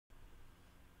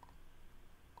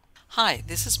Hi,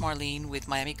 this is Marlene with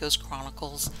Miami Ghost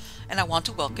Chronicles, and I want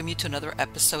to welcome you to another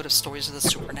episode of Stories of the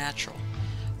Supernatural.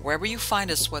 Wherever you find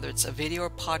us, whether it's a video or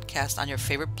podcast on your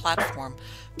favorite platform,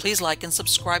 please like and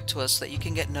subscribe to us so that you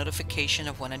can get notification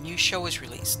of when a new show is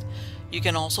released. You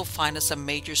can also find us on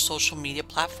major social media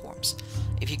platforms.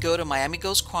 If you go to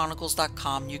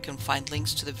miamighostchronicles.com, you can find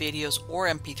links to the videos or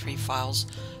MP3 files,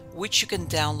 which you can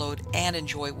download and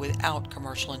enjoy without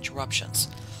commercial interruptions.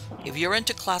 If you're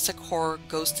into classic horror,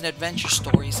 ghost, and adventure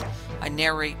stories, I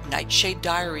narrate Nightshade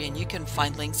Diary, and you can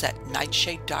find links at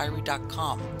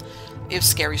nightshadediary.com. If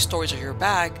scary stories are your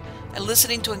bag, and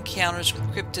listening to encounters with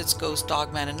cryptids, ghosts,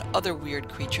 dogmen, and other weird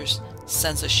creatures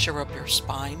sends a shiver up your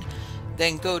spine,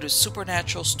 then go to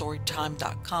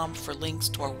supernaturalstorytime.com for links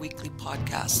to our weekly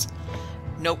podcasts.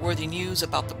 Noteworthy news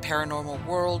about the paranormal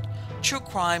world, true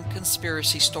crime,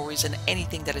 conspiracy stories, and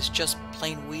anything that is just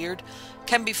plain weird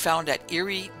can be found at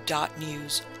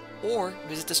eerie.news or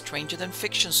visit the Stranger Than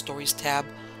Fiction Stories tab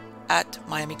at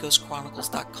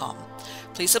miamighostchronicles.com.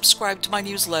 Please subscribe to my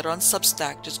newsletter on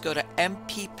Substack. Just go to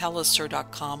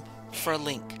mppellicer.com for a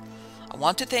link. I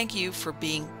want to thank you for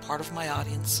being part of my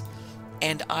audience,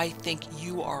 and I think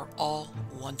you are all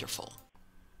wonderful.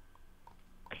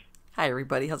 Hi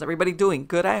everybody, how's everybody doing?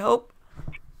 Good, I hope.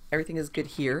 Everything is good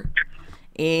here.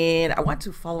 And I want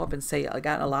to follow up and say I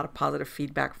got a lot of positive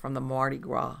feedback from the Mardi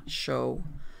Gras show.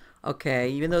 Okay,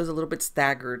 even though it was a little bit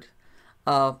staggered,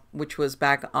 which was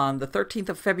back on the 13th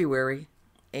of February.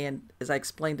 And as I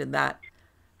explained in that,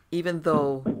 even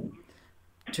though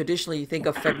traditionally you think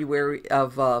of February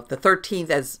of the 13th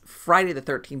as Friday the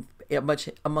 13th, much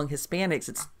among Hispanics,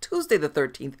 it's Tuesday the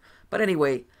 13th. But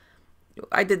anyway,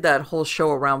 I did that whole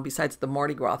show around, besides the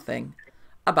Mardi Gras thing,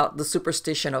 about the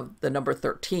superstition of the number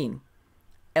 13.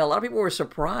 And a lot of people were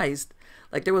surprised.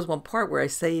 Like, there was one part where I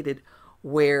stated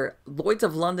where Lloyd's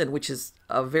of London, which is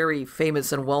a very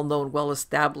famous and well-known,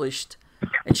 well-established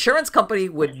insurance company,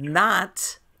 would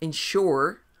not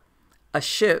insure a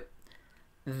ship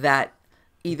that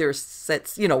either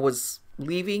was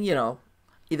leaving,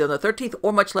 either the 13th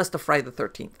or much less the Friday the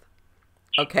 13th.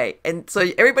 Okay. And so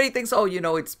everybody thinks,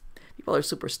 it's people are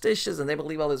superstitious and they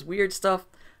believe all this weird stuff.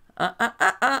 And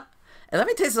let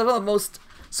me tell you, some of the most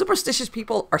superstitious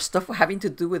people are stuff having to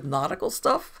do with nautical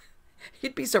stuff.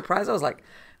 You'd be surprised. I was like,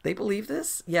 they believe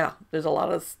this? Yeah, there's a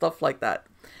lot of stuff like that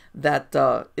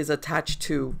is attached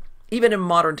to, even in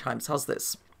modern times. How's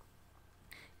this?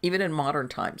 Even in modern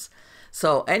times.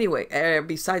 So anyway,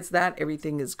 besides that,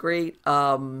 everything is great.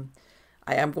 I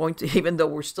am going to, even though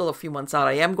we're still a few months out,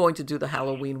 I am going to do the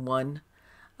Halloween one.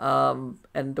 And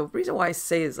the reason why I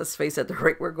say is, let's face it, the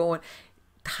rate we're going,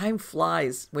 time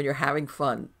flies when you're having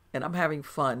fun. And I'm having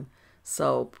fun.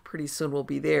 So pretty soon we'll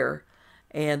be there.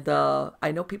 And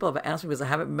I know people have asked me, because I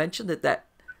haven't mentioned it that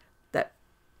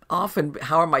often,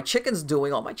 how are my chickens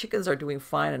doing? All my chickens are doing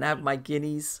fine. And I have my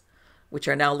guineas, which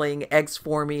are now laying eggs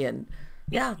for me. And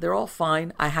yeah, they're all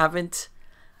fine. I haven't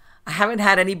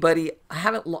had anybody,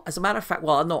 as a matter of fact,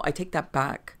 well, no, I take that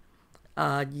back.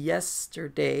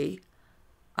 Yesterday,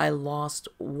 I lost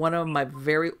one of my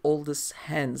very oldest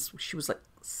hens. She was like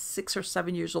 6 or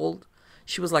 7 years old.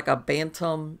 She was like a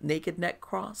bantam naked neck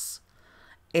cross.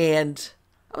 And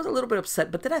I was a little bit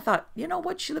upset. But then I thought, you know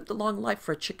what? She lived a long life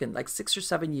for a chicken, like 6 or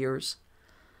 7 years.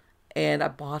 And I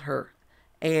bought her.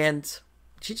 And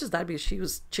she just died because she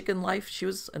was chicken life. She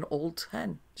was an old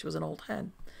hen.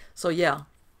 So yeah,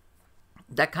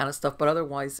 that kind of stuff. But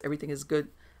otherwise, everything is good.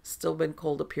 Still been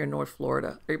cold up here in North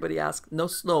Florida. Everybody asks, no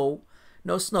snow,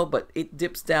 but it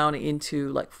dips down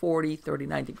into like 40,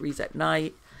 39 degrees at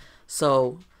night.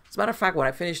 So, as a matter of fact, when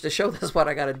I finish the show, that's what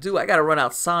I got to do. I got to run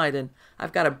outside, and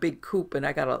I've got a big coop, and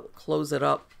I got to close it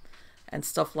up and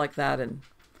stuff like that, and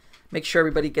make sure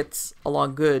everybody gets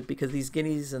along good, because these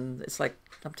guineas, and it's like,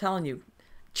 I'm telling you,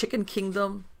 chicken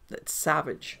kingdom, it's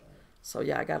savage. So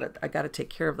yeah, I got to take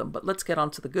care of them. But let's get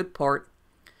on to the good part.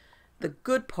 The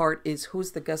good part is,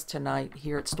 who's the guest tonight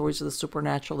here at Stories of the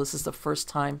Supernatural. This is the first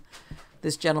time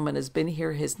this gentleman has been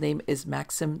here. His name is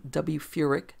Maxim W.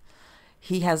 Furek.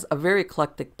 He has a very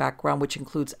eclectic background, which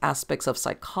includes aspects of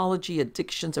psychology,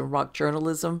 addictions, and rock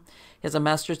journalism. He has a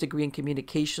master's degree in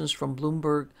communications from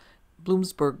Bloomsburg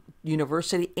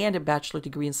University and a bachelor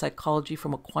degree in psychology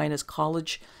from Aquinas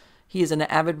College. He is an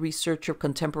avid researcher of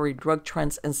contemporary drug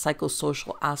trends and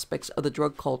psychosocial aspects of the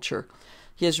drug culture.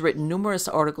 He has written numerous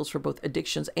articles for both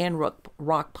addictions and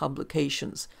rock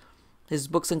publications. His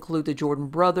books include The Jordan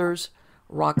Brothers,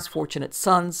 Rock's Fortunate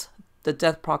Sons, The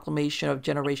Death Proclamation of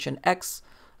Generation X,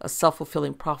 A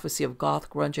Self-Fulfilling Prophecy of Goth,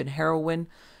 Grunge and Heroin,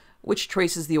 which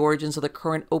traces the origins of the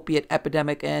current opiate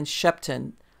epidemic, and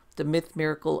Sheppton, The Myth,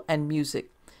 Miracle, and Music.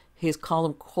 His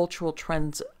column Cultural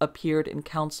Trends appeared in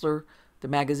Counselor, the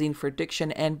magazine for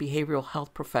addiction and behavioral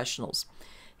health professionals.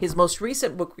 His most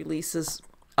recent book releases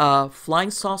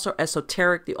Flying Saucer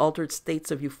Esoteric, The Altered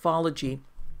States of Ufology.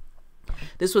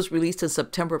 This was released in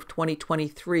September of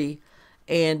 2023.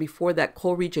 And before that,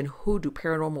 Coleridge and Hoodoo,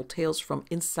 Paranormal Tales from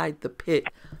Inside the Pit.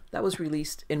 That was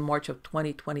released in March of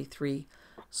 2023.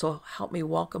 So help me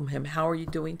welcome him. How are you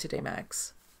doing today,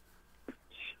 Max?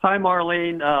 Hi,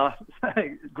 Marlene.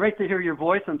 Great to hear your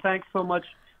voice, and thanks so much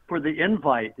for the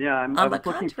invite. Yeah, I was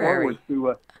looking forward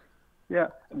to. I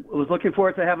was looking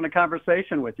forward to having a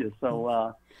conversation with you.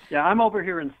 So, yeah, I'm over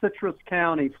here in Citrus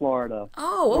County, Florida.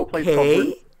 Oh,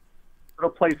 okay. A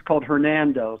place called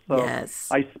Hernando. So yes.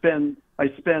 I spend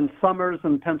summers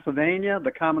in Pennsylvania,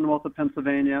 the Commonwealth of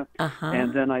Pennsylvania,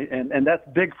 and then and that's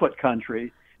Bigfoot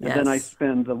country. And yes. then I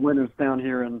spend the winters down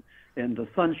here in the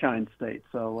Sunshine State.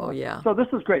 So yeah. So this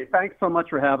is great. Thanks so much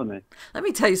for having me. Let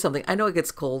me tell you something. I know it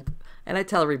gets cold, and I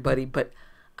tell everybody, but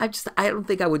I don't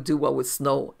think I would do well with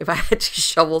snow if I had to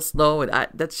shovel snow. And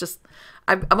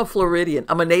I'm a Floridian.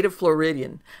 I'm a native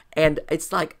Floridian, and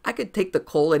it's like I could take the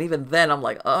cold, and even then I'm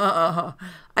like, I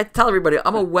tell everybody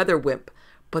I'm a weather wimp,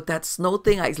 but that snow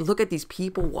thing, I look at these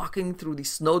people walking through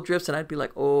these snow drifts, and I'd be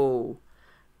like, oh.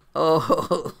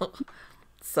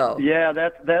 So yeah,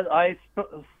 I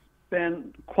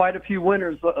spent quite a few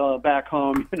winters back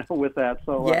home, with that.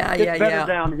 So it's better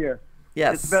down here.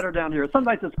 Yes, it's better down here.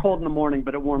 Sometimes it's cold in the morning,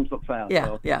 but it warms up fast. Yeah,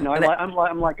 so, yeah.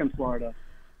 I'm liking Florida.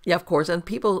 Yeah, of course. And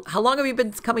people, how long have you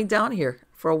been coming down here?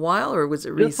 For a while, or was it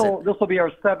recent? This will be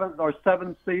our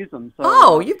seventh season.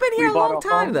 So, you've been here a long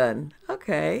time then.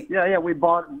 Okay. Yeah. We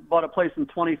bought a place in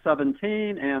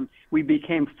 2017, and we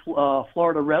became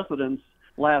Florida residents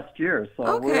last year. So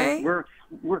okay.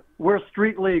 we're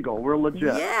street legal. We're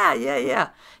legit. Yeah.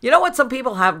 You know what some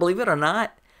people have, believe it or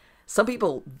not? Some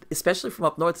people, especially from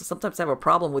up north, sometimes have a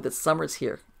problem with the summers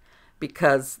here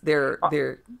because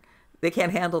they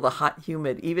can't handle the hot,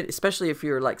 humid, even especially if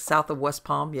you're like south of West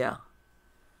Palm. Yeah.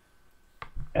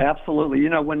 Absolutely.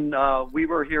 When we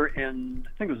were here in,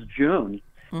 I think it was June,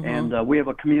 and we have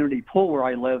a community pool where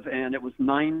I live, and it was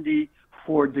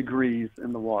 94 degrees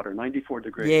in the water. 94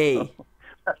 degrees. Yay. So,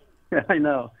 yeah, I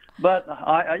know. But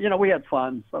we had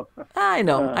fun. So I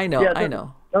know.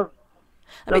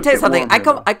 Let me Does tell you get something. warm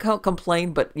here, I can't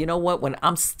complain, but you know what? When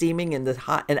I'm steaming in the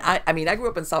hot, and I mean, I grew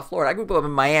up in South Florida. I grew up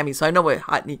in Miami, so I know what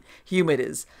hot and humid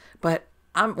is. But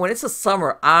when it's the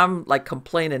summer, I'm like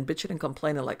bitching and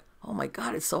complaining, like, oh my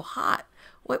God, it's so hot.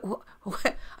 What?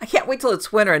 I can't wait till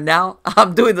it's winter, and now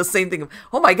I'm doing the same thing.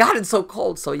 Oh my God, it's so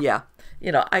cold. So yeah,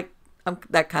 I'm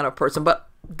that kind of person. But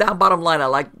bottom line, I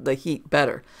like the heat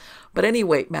better. But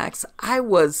anyway, Max, I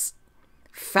was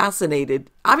fascinated.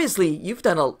 Obviously, you've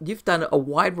done a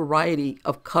wide variety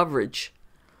of coverage.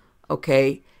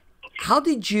 Okay,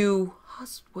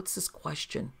 what's this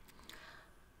question?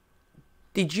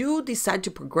 Did you decide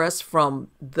to progress from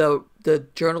the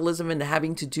journalism and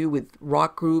having to do with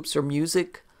rock groups or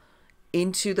music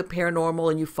into the paranormal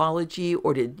and ufology,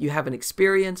 or did you have an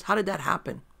experience? How did that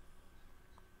happen?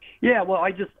 Yeah, well,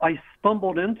 I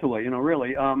stumbled into it,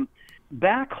 really.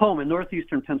 Back home in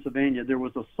northeastern Pennsylvania, there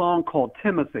was a song called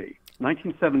Timothy,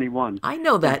 1971. I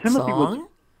know that song.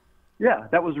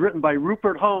 That was written by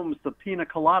Rupert Holmes, the Pina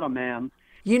Colada Man.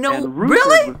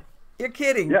 Really? You're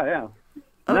kidding. Yeah.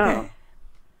 Okay. No.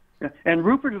 Yeah. And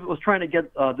Rupert was trying to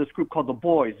get this group called the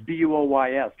Boys,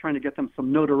 Buoys, trying to get them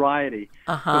some notoriety.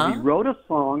 So he wrote a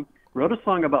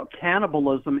song about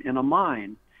cannibalism in a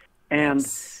mine. And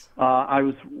I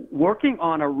was working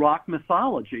on a rock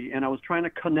mythology, and I was trying to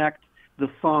connect the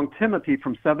song Timothy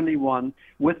from 71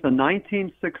 with the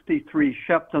 1963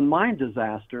 Sheppton mine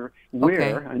disaster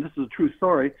where, and this is a true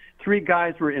story, 3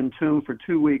 guys were entombed for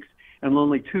 2 weeks and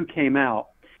only 2 came out,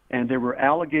 and there were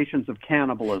allegations of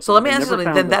cannibalism. So let me ask you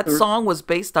something, then that song was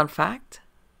based on fact?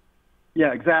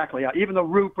 Yeah, exactly. Yeah. Even though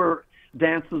Rupert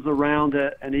dances around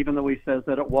it, and even though he says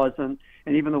that it wasn't,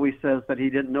 and even though he says that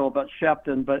he didn't know about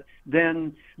Sheppton, but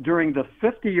then during the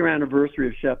 50-year anniversary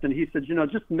of Sheppton, he said,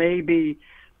 just maybe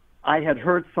I had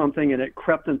heard something and it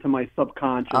crept into my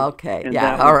subconscious. Okay,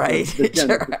 all right.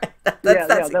 Sure.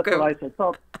 That's what I said.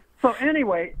 So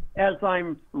anyway, as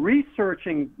I'm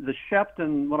researching the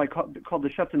Sheppton, what I call the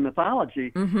Sheppton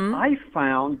mythology, I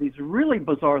found these really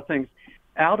bizarre things,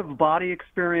 out-of-body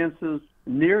experiences,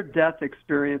 near-death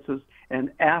experiences,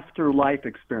 and afterlife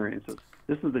experiences.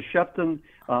 This is the Sheppton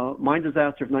mine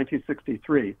disaster of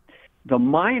 1963. The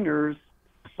miners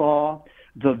saw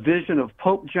the vision of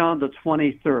Pope John the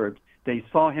 23rd. They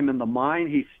saw him in the mine.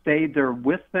 He stayed there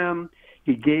with them.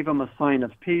 He gave them a sign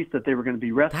of peace that they were going to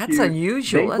be rescued. That's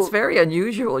unusual. That's very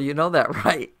unusual. You know that,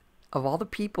 right? Of all the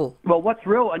people. Well, what's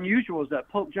real unusual is that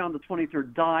Pope John the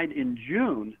 23rd died in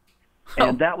June,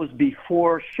 and that was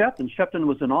before Sheppton. Sheppton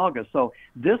was in August, so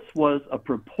this was a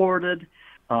purported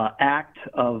act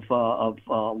of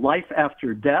life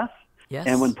after death. Yes.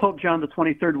 And when Pope John the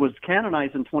 23rd was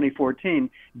canonized in 2014,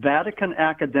 Vatican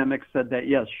academics said that,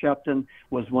 yes, Sheppton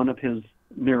was one of his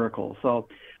miracles. So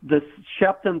this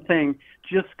Sheppton thing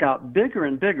just got bigger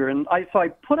and bigger. And so I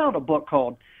put out a book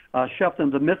called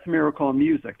Sheppton, The Myth, Miracle, and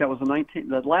Music. That was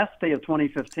the last day of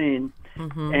 2015.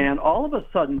 Mm-hmm. And all of a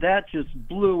sudden, that just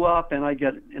blew up, and I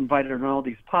get invited on all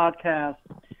these podcasts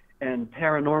and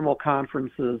paranormal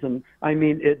conferences. And, I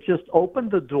mean, it just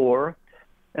opened the door.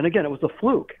 And, again, it was a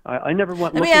fluke. I never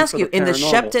went looking for the paranormal. Let me ask you, in the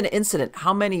Sheppton incident,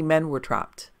 how many men were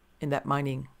trapped in that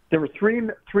mining? There were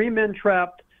three men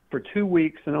trapped for 2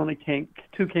 weeks, and only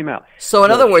two came out. So,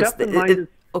 in other words,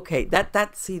 okay,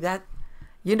 that.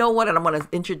 You know what? And I'm going to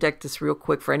interject this real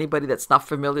quick for anybody that's not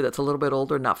familiar, that's a little bit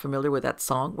older, not familiar with that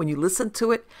song. When you listen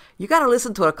to it, you got to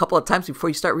listen to it a couple of times before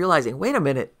you start realizing, wait a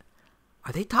minute,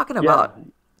 are they talking about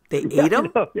they ate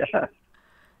them? Yeah.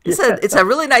 It's a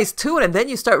really nice tune, and then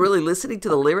you start really listening to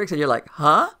the lyrics, and you're like,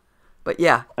 huh? But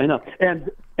yeah. I know. And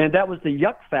that was the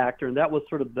Yuck Factor, and that was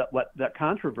sort of that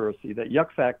controversy. That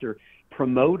Yuck Factor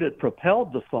propelled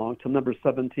the song to number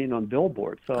 17 on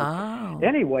Billboard. So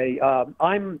anyway,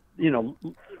 I'm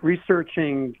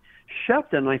researching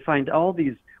Sheppton. I find all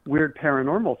these weird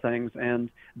paranormal things, and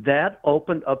that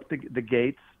opened up the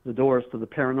gates, the doors to the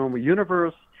paranormal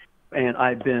universe. And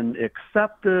I've been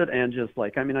accepted, and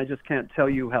I just can't tell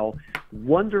you how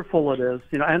wonderful it is.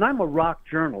 And I'm a rock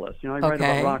journalist. I write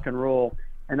about rock and roll,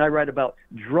 and I write about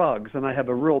drugs, and I have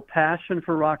a real passion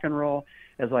for rock and roll,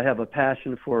 as I have a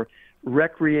passion for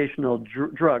recreational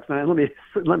drugs. Now, let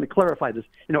me clarify this.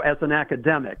 As an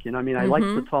academic, I like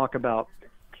to talk about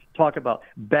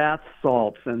bath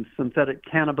salts and synthetic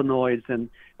cannabinoids and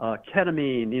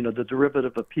ketamine, the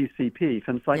derivative of PCP,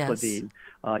 phencyclidine,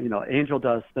 angel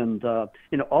dust, and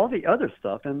all the other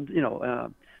stuff. And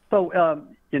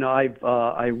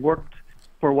I worked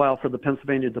for a while for the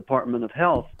Pennsylvania Department of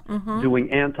Health,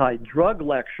 doing anti-drug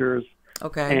lectures,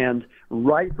 and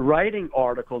writing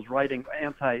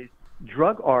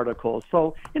anti-drug articles.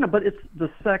 So, but it's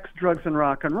the sex, drugs, and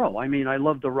rock and roll. I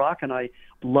love the rock, and I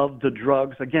love the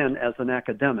drugs, again, as an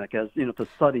academic, as, to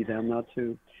study them, not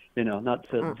to do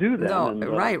them. No, and,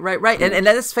 right. And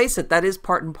let's face it, that is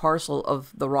part and parcel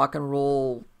of the rock and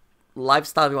roll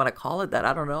lifestyle, if you want to call it that.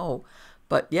 I don't know.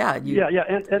 But yeah.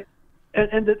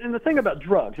 And the thing about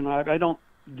drugs, I don't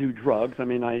do drugs.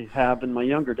 I have in my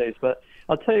younger days, but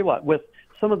I'll tell you what, with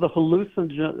some of the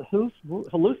hallucinogens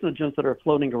that are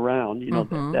floating around,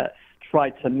 that try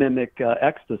to mimic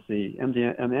ecstasy,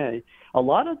 MDMA, a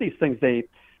lot of these things, they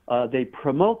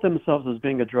promote themselves as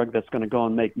being a drug that's going to go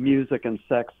and make music and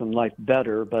sex and life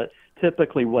better. But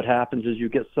typically what happens is you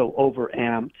get so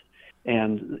overamped,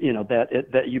 and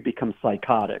that you become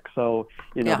psychotic. So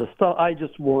the stuff, I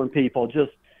just warn people,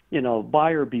 just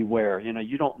buyer beware.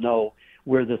 You don't know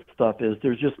where this stuff is.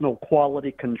 There's just no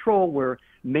quality control where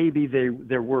maybe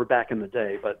there were back in the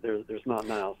day, but there's not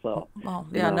now. So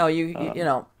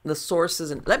the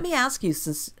sources. And let me ask you,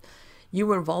 since you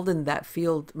were involved in that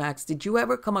field, Max, did you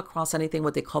ever come across anything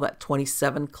what they call that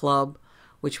 27 Club,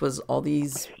 which was all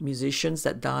these musicians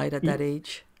that died at that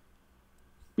age?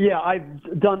 Yeah,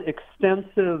 I've done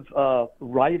extensive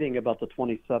writing about the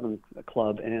 27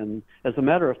 Club, and as a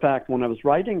matter of fact, when I was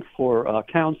writing for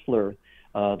Counselor,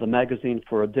 the magazine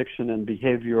for addiction and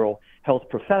behavioral health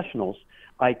professionals,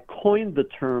 I coined the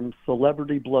term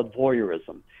celebrity blood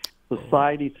voyeurism,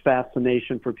 society's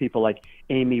fascination for people like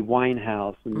Amy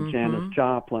Winehouse and Janis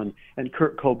Joplin and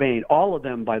Kurt Cobain, all of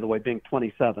them, by the way, being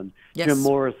 27, Jim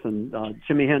Morrison,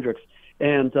 Jimi Hendrix.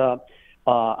 And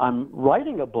I'm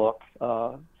writing a book,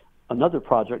 another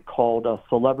project called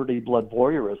Celebrity Blood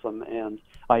Voyeurism, and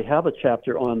I have a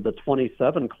chapter on the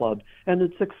 27 Club, and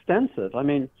it's extensive.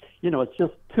 It's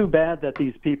just too bad that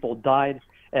these people died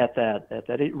at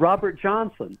that age. Robert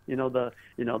Johnson,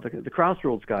 the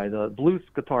Crossroads guy, the blues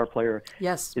guitar player.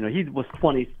 Yes. He was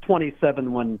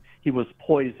 27 when he was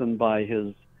poisoned by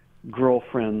his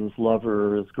girlfriend's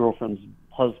lover, his girlfriend's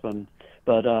husband.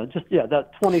 But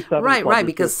that 27. Right,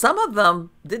 because some of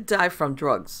them did die from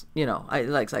drugs.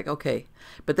 It's like, okay,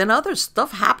 but then other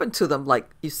stuff happened to them, like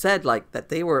you said, like that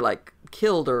they were like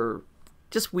killed, or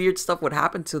just weird stuff would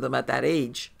happen to them at that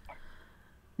age.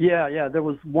 Yeah. There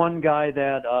was one guy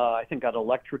that I think got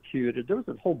electrocuted. There was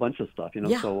a whole bunch of stuff,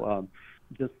 So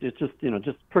it's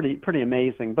just pretty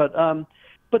amazing. But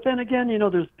then again,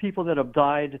 there's people that have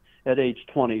died at age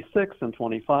 26 and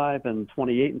 25 and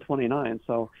 28 and 29.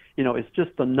 So, it's just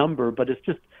a number, but it's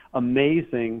just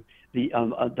amazing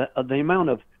the amount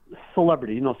of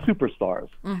celebrity, superstars.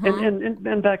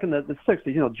 And back in the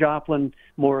 60s, Joplin,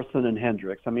 Morrison, and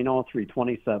Hendrix. I mean, all three,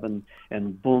 27,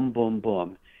 and boom, boom,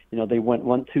 boom. They went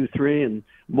 1, 2, 3, and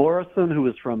Morrison, who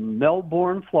is from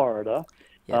Melbourne, Florida,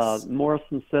 Yes.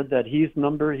 Morrison said that he's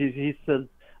number 3.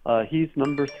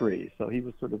 So he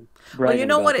was sort of bragging Well, you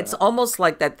know about what? that. It's almost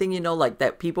like that thing, like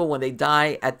that people when they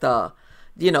die at the,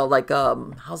 like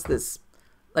how's this?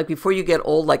 Like before you get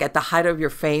old, like at the height of your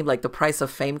fame, like the price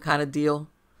of fame kind of deal.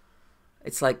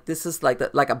 It's like this is like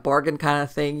a bargain kind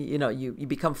of thing. You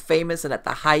become famous, and at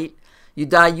the height, you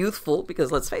die youthful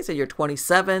because let's face it, you're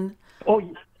 27. Oh,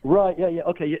 right, yeah,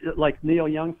 okay. Like Neil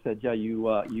Young said, yeah,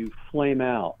 you flame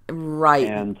out, Right.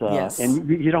 and Yes. and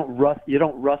you don't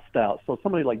rust out. So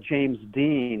somebody like James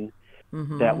Dean,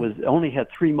 that only had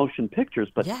 3 motion pictures,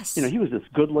 but Yes. he was this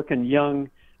good-looking young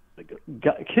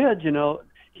kid.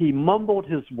 He mumbled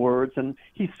his words, and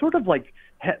he sort of like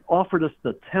offered us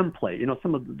the template.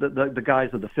 Some of the guys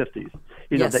of the 50s.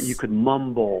 Yes. That you could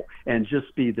mumble and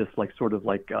just be this like sort of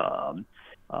like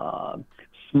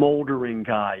smoldering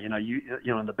guy.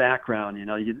 You in the background.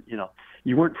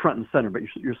 You weren't front and center, but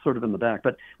you're sort of in the back.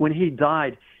 But when he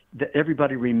died,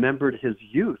 everybody remembered his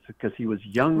youth because he was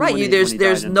young. Right. When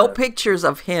There's he no pictures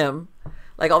of him,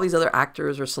 like all these other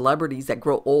actors or celebrities that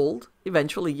grow old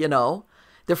eventually.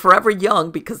 They're forever young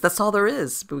because that's all there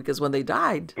is. Because when they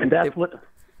died, and that's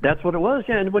what it was.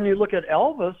 Yeah. And when you look at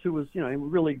Elvis, who was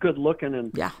really good looking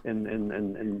and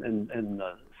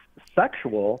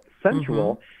sensual,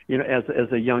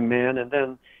 as a young man, and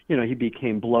then he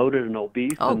became bloated and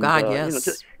obese. Oh, and, God,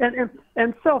 yes.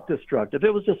 And self-destructive.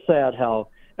 It was just sad how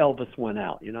Elvis went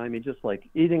out. Just like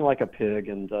eating like a pig,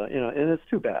 and and it's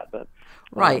too bad. But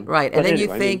right. And then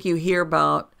anyway, you hear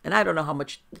about, and I don't know how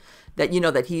much that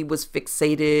that he was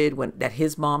fixated that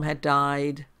his mom had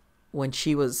died when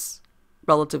she was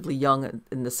relatively young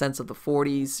in the sense of the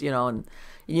 40s, and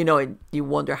you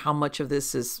wonder how much of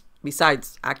this is,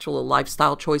 besides actual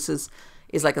lifestyle choices,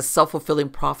 is like a self-fulfilling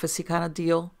prophecy kind of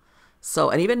deal. So,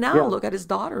 and even now, look at his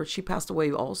daughter. She passed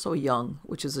away also young,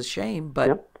 which is a shame,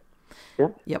 but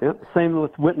Yep. Same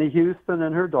with Whitney Houston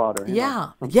and her daughter.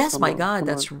 Yes, my God,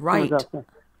 that's right.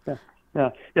 Yeah.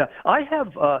 I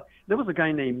have. There was a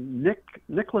guy named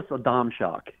Nicholas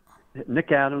Adamczak.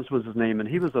 Nick Adams was his name, and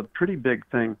he was a pretty big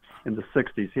thing in the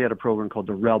 60s. He had a program called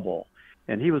The Rebel,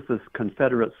 and he was this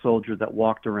Confederate soldier that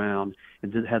walked around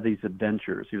and had these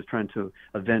adventures. He was trying to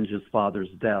avenge his father's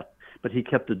death, but he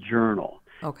kept a journal.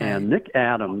 Okay. And Nick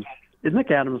Adams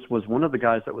was one of the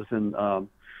guys that was in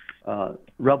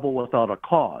Rebel Without a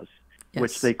Cause,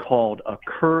 which they called a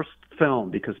cursed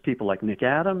film because people like Nick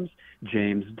Adams,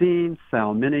 James Dean,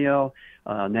 Sal Mineo,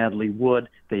 Natalie Wood,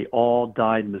 they all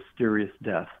died mysterious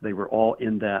deaths. They were all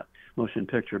in that motion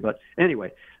picture. But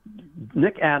anyway,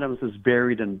 Nick Adams is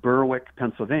buried in Berwick,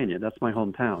 Pennsylvania. That's my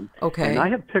hometown. Okay. And I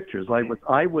have pictures.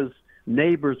 I was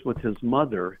neighbors with his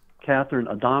mother, Catherine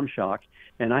Adamczak,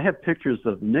 and I have pictures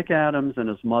of Nick Adams and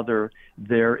his mother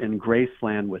there in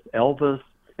Graceland with Elvis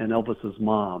and Elvis's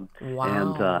mom.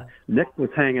 Wow. And Nick was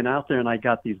hanging out there, and I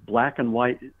got these black and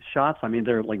white shots. I mean,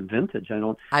 they're like vintage. I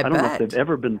don't know if they've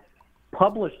ever been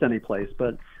published anyplace,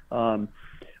 but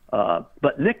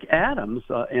Nick Adams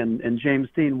and James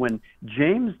Dean, when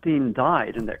James Dean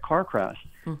died in that car crash,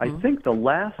 I think the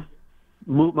last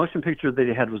motion picture that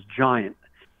he had was Giant,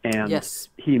 and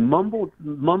he mumbled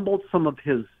some of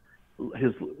his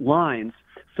lines.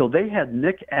 So they had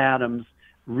Nick Adams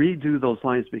redo those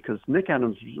lines because Nick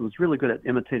Adams was really good at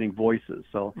imitating voices.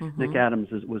 So Nick Adams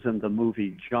was in the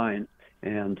movie Giant,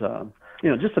 and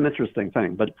just an interesting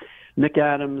thing. But Nick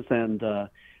Adams and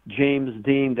James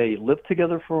Dean, they lived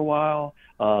together for a while.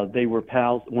 They were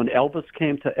pals. When Elvis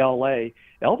came to L.A.,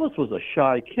 Elvis was a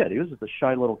shy kid. He was just a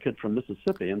shy little kid from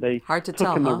Mississippi, and they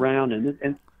took him around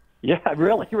and yeah,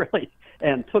 really,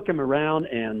 and took him around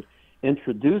and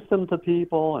introduced him to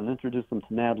people and introduced him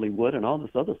to Natalie Wood and all this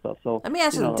other stuff. So let me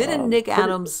ask you, didn't Nick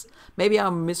Adams, maybe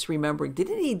I'm misremembering,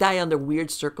 didn't he die under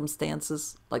weird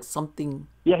circumstances? Like something?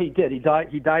 Yeah, he did. He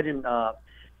died in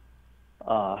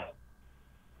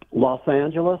Los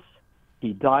Angeles.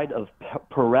 He died of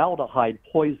formaldehyde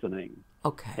poisoning.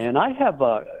 Okay. And I have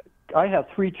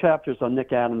 3 chapters on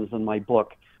Nick Adams in my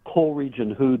book, Coleridge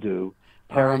and Hoodoo,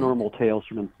 Paranormal Tales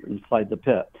from Inside the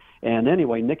Pit. And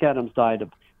anyway, Nick Adams died of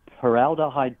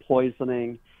formaldehyde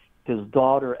poisoning. His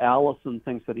daughter, Allison,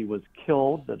 thinks that he was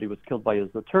killed by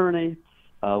his attorney.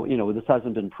 This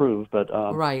hasn't been proved, but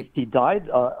he died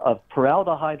of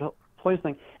formaldehyde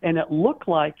poisoning, and it looked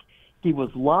like he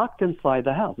was locked inside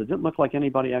the house. It didn't look like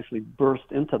anybody actually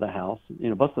busted into the house.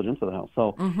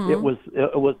 So it was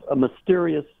a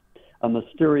mysterious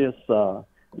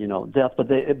death, but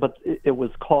it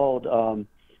was called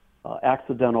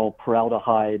accidental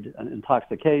formaldehyde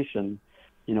intoxication.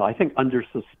 I think under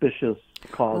suspicious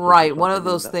cause. Right, one of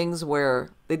those things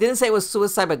where they didn't say it was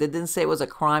suicide, but they didn't say it was a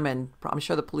crime, and I'm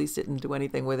sure the police didn't do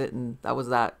anything with it, and that was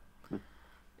that.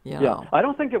 Yeah, I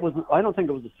don't think it was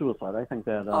a suicide. I think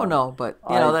that. Oh no, but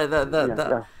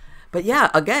but yeah,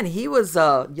 again, he was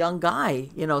a young guy.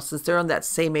 Since they're in that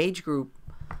same age group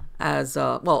as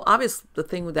well, obviously the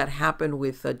thing that happened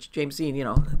with James Dean,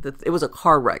 it was a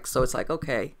car wreck, so it's like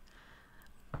okay,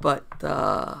 but.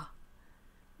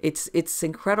 It's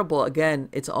incredible. Again,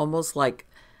 it's almost like,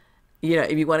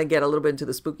 if you want to get a little bit into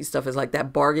the spooky stuff, it's like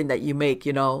that bargain that you make.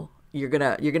 You're gonna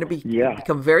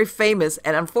become very famous,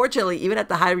 and unfortunately, even at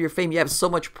the height of your fame, you have so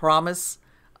much promise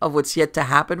of what's yet to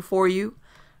happen for you,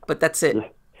 but that's it.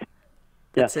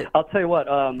 That's it. I'll tell you what.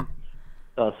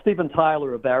 Steven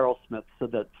Tyler of Aerosmith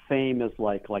said that fame is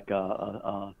like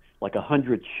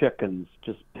 100 chickens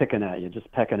just pecking at you,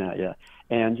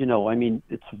 and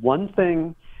it's one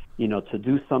thing. To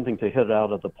do something to hit it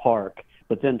out of the park,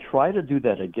 but then try to do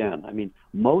that again.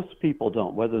 Most people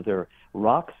don't, whether they're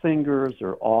rock singers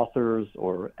or authors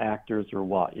or actors or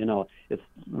what. It's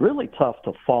really tough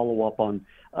to follow up on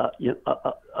a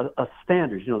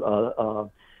standard,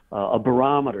 a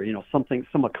barometer,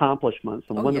 some accomplishment,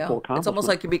 some wonderful accomplishment. It's almost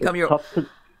like you become your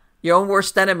own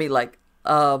worst enemy. Like,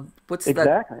 what's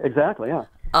that? Exactly, yeah.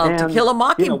 To Kill a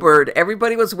Mockingbird,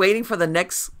 everybody was waiting for the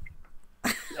next...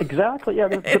 Exactly. Yeah,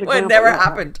 it never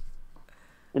happened.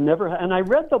 It never. And I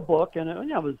read the book, and it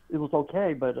was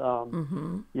okay, but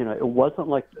it wasn't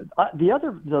like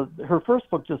her first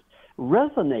book just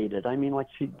resonated. Like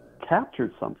she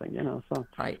captured something. So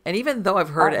right. And even though I've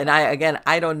heard, and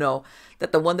I don't know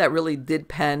that the one that really did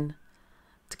pen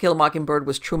To Kill a Mockingbird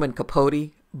was Truman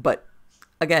Capote, but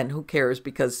again, who cares?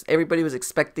 Because everybody was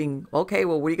expecting, okay,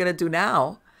 well, what are you going to do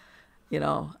now?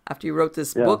 After you wrote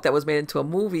this book that was made into a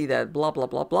movie that blah, blah,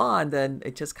 blah, blah, and then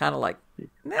it just kind of like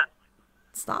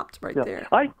stopped right there.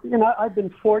 I've been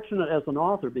fortunate as an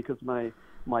author because my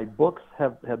books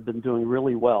have been doing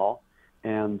really well.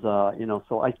 And, so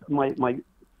my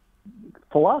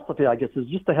philosophy, I guess, is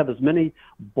just to have as many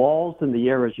balls in the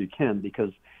air as you can,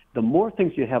 because the more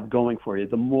things you have going for you,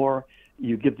 the more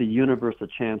you give the universe a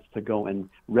chance to go and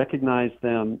recognize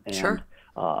them and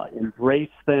embrace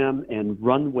them and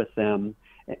run with them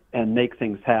and make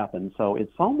things happen. So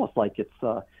it's almost like it's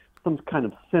some kind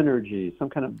of synergy, some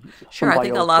kind of Sure, I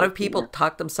think a lot of people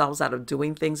talk themselves out of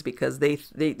doing things because they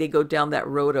go down that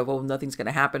road of, nothing's going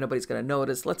to happen, nobody's going to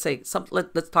notice. Let's say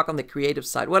let's talk on the creative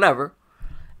side, whatever,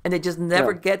 and they just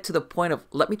never get to the point of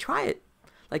let me try it.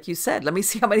 Like you said, let me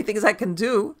see how many things I can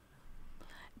do.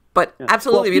 But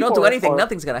absolutely, if you don't do anything,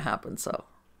 nothing's going to happen. So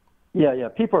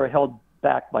people are held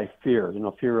back by fear,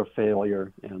 fear of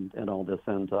failure and all this.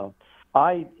 And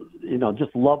I,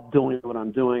 just love doing what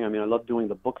I'm doing. I love doing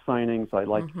the book signings. I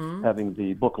like having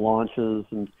the book launches.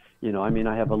 And,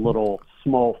 I have a little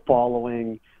small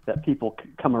following that people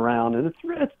come around, and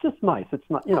it's just nice. It's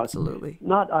not, absolutely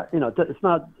not, it's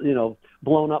not,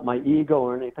 blown up my ego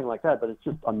or anything like that, but it's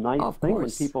just a nice thing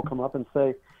when people come up and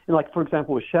say, like, for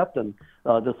example, with Sheppton,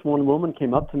 this one woman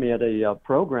came up to me at a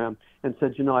program and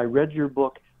said, I read your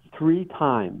book 3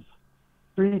 times.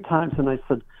 And I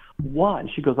said, why? And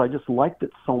she goes, I just liked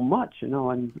it so much,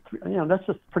 and that's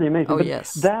just pretty amazing. Oh, but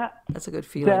yes. That's a good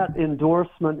feeling. That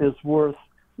endorsement is worth,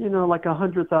 like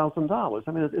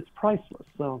 $100,000. It's priceless.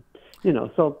 So,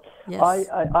 so yes.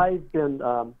 I've been,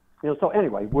 so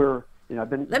anyway, I've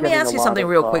been. Let me ask you something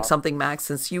real quick, Max,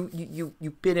 since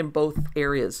you've been in both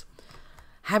areas.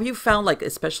 Have you found, like,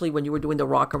 especially when you were doing the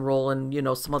rock and roll and,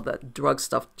 some of the drug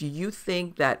stuff, do you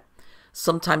think that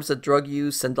sometimes the drug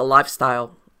use and the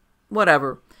lifestyle,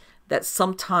 whatever, that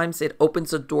sometimes it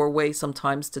opens a doorway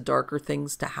sometimes to darker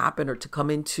things to happen or to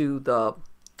come into the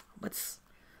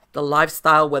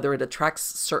lifestyle, whether it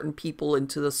attracts certain people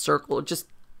into the circle? Just,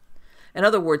 in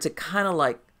other words, it kind of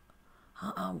like,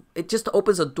 it just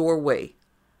opens a doorway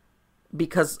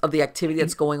because of the activity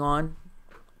that's going on.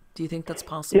 Do you think that's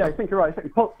possible? Yeah, I think you're right. I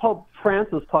think Pope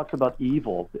Francis talks about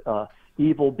evil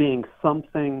being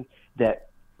something that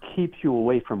keeps you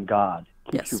away from God,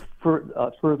 keeps you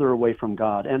further away from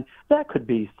God. And that could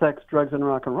be sex, drugs, and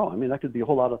rock and roll. That could be a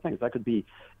whole lot of things. That could be,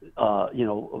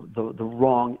 the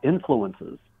wrong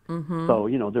influences. Mm-hmm. So,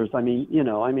 there's, I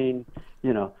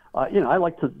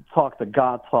like to talk the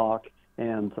God talk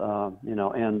and I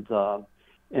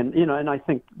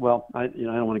think, I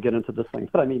don't want to get into this thing,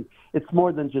 but it's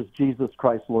more than just Jesus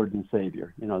Christ, Lord and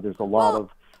Savior. There's a lot of,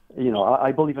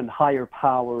 I believe in higher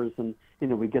powers, and,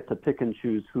 we get to pick and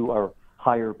choose who our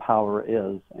higher power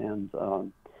is. And,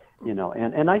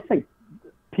 and I think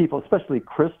people, especially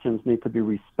Christians, need to be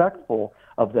respectful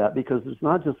of that, because it's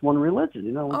not just one religion.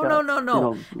 You know,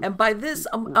 no. And by this,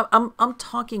 I'm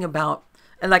talking about,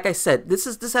 and like I said, this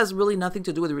has really nothing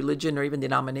to do with religion or even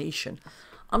denomination.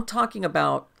 I'm talking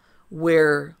about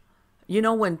where,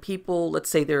 when people, let's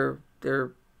say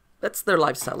that's their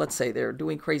lifestyle. Let's say they're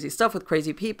doing crazy stuff with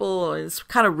crazy people. It's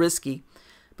kind of risky,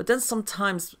 but then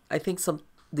sometimes I think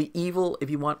the evil, if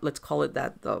you want, let's call it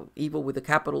that, the evil with a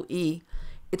capital E.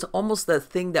 It's almost the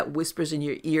thing that whispers in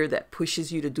your ear that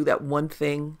pushes you to do that one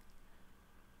thing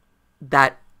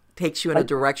that takes you in a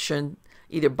direction,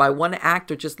 either by one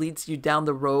act or just leads you down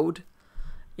the road.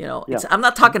 I'm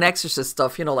not talking exorcist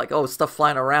stuff, like, stuff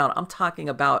flying around. I'm talking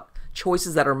about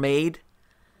choices that are made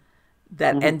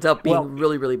that end up being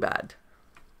really, really bad.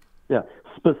 Yeah.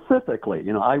 Specifically,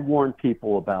 I warn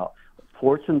people about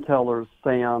fortune tellers,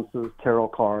 seances, tarot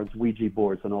cards, Ouija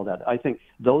boards, and all that. I think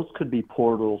those could be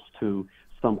portals to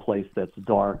someplace that's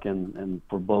dark and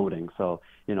foreboding. So,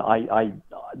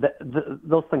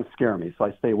 those things scare me, so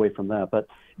I stay away from that. But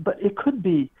it could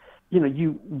be,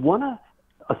 you want to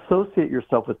associate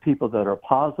yourself with people that are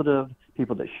positive,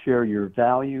 people that share your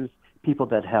values, people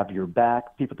that have your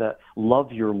back, people that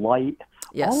love your light.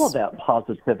 Yes. All of that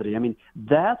positivity. I mean,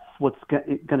 that's what's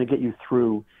going to get you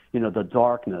through, the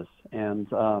darkness. And,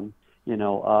 I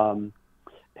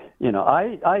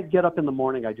get up in the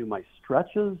morning, I do my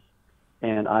stretches,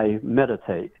 and I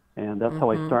meditate, and that's how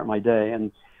I start my day.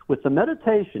 And with the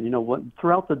meditation,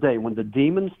 throughout the day, when the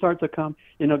demons start to come,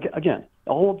 again,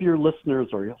 all of your listeners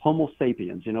are Homo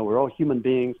sapiens. We're all human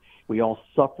beings. We all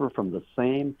suffer from the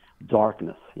same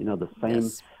darkness, the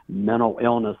same mental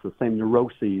illness, the same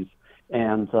neuroses.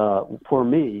 And for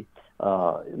me,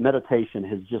 meditation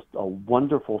is just a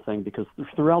wonderful thing, because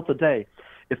throughout the day,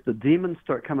 if the demons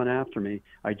start coming after me,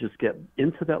 I just get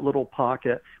into that little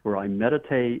pocket where I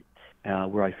meditate,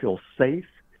 where I feel safe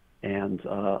and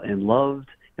loved,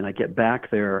 and I get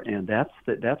back there, and that's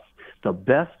the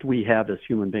best we have as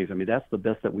human beings. I mean, that's the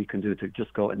best that we can do, to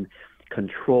just go and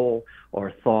control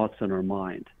our thoughts and our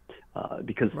mind,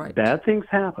 because bad things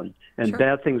happen, and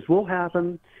bad things will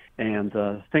happen, and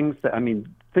things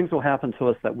will happen to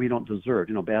us that we don't deserve.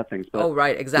 Bad things. But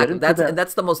exactly.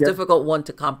 That's the most difficult one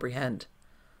to comprehend.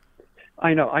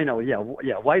 I know. Yeah.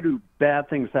 Why do bad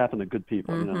things happen to good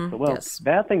people?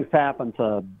 Bad things happen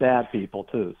to bad people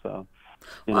too. So,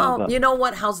 you know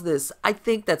what? How's this? I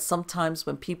think that sometimes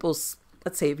when people,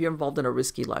 let's say, if you're involved in a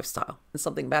risky lifestyle and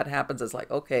something bad happens, it's like,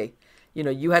 okay,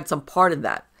 you had some part in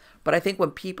that. But I think when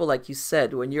people, like you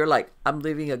said, when you're like, I'm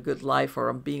living a good life, or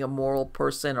I'm being a moral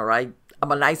person, or I'm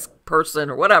a nice person,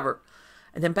 or whatever,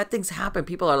 and then bad things happen,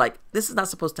 people are like, this is not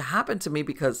supposed to happen to me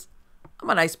because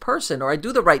I'm a nice person, or I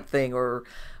do the right thing, or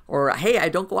hey, I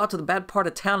don't go out to the bad part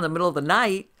of town in the middle of the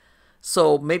night,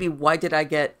 so maybe why did I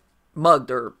get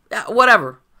mugged, or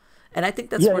whatever. And I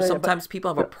think that's where sometimes people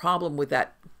have a problem with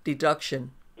that deduction.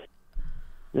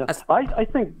 Yeah, I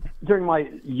think during my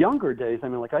younger days,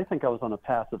 I think I was on a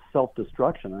path of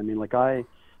self-destruction. I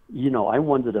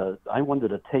wanted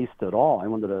to taste it all. I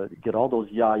wanted to get all those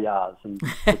yayas and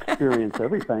experience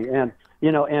everything. And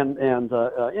it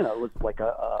was like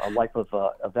a life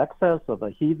of excess, of a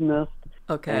hedonist.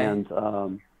 Okay. And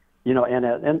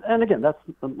and again, that's,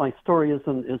 my story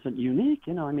isn't unique.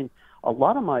 A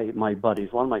lot of my buddies,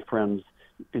 a lot of my friends,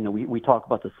 we talk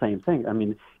about the same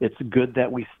thing. It's good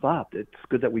that we stopped. It's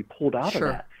good that we pulled out of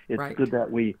that. It's good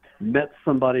that we met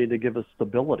somebody to give us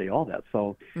stability, all that.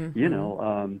 So,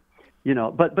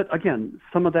 but again,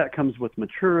 some of that comes with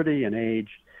maturity and age,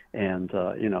 and,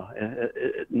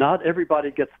 not everybody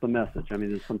gets the message.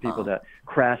 There's some people that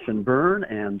crash and burn,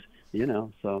 and,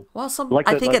 so. Well,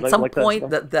 I think at some point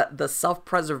the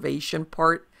self-preservation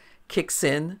part kicks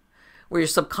in, where your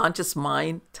subconscious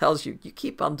mind tells you, you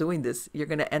keep on doing this, you're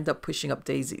going to end up pushing up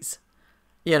daisies,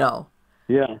 Yeah.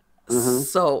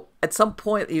 So at some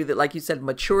point, either, like you said,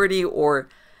 maturity, or,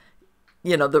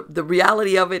 the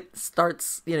reality of it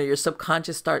starts, your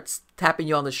subconscious starts tapping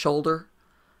you on the shoulder.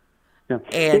 Yeah.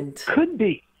 And it could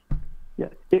be,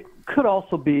 it could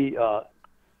also be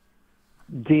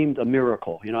deemed a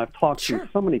miracle. I've talked to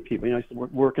so many people. I used to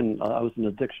work I was an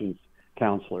addictions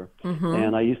counselor,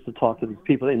 and I used to talk to these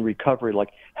people in recovery,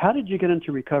 like, how did you get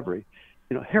into recovery?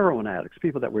 Heroin addicts,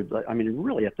 people that were,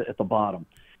 really at the bottom.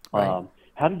 Right.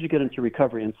 How did you get into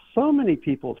recovery? And so many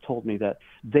people have told me that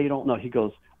they don't know. He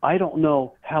goes, I don't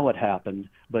know how it happened,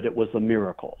 but it was a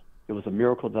miracle. It was a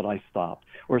miracle that I stopped.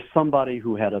 Or somebody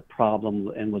who had a problem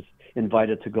and was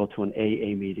invited to go to an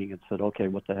AA meeting and said, okay,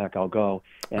 what the heck, I'll go.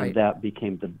 And that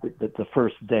became the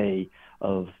first day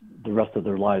of the rest of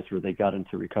their lives where they got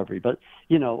into recovery. But,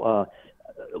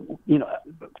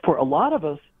 for a lot of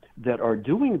us, that are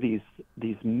doing these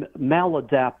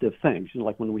maladaptive things. You know,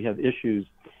 like when we have issues,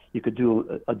 you could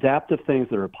do adaptive things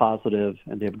that are positive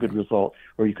and they have good results,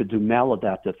 or you could do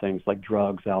maladaptive things like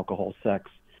drugs, alcohol, sex,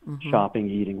 shopping,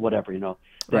 eating, whatever, you know,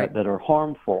 that are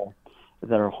harmful,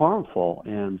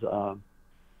 and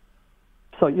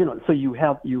so you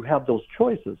have those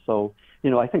choices. So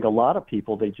I think a lot of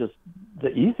people, the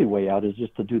easy way out is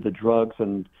just to do the drugs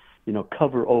and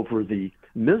cover over the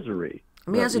misery.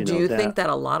 Let me ask you, do you think that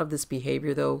a lot of this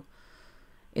behavior, though,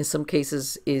 in some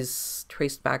cases is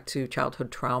traced back to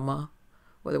childhood trauma,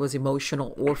 whether it was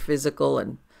emotional or physical,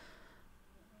 and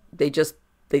they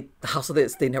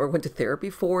never went to therapy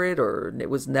for it, or it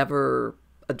was never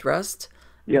addressed?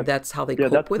 Yeah, that's how they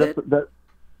cope with it?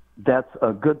 That's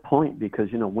a good point, because,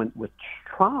 when with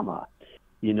trauma,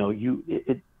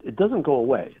 it doesn't go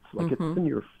away. It's like it's in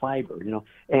your fiber,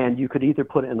 and you could either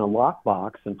put it in a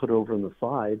lockbox and put it over on the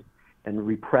side and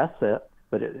repress it,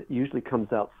 but it usually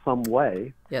comes out some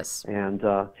way. Yes. And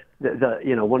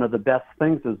one of the best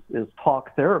things is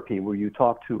talk therapy, where you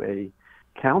talk to a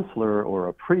counselor or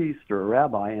a priest or a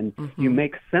rabbi, and you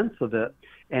make sense of it,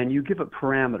 and you give it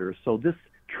parameters. So this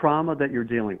trauma that you're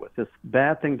dealing with, this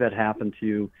bad thing that happened to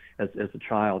you as a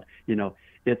child,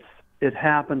 it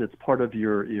happened. It's part of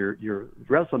your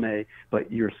resume,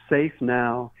 but you're safe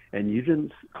now, and you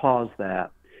didn't cause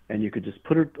that, and you could just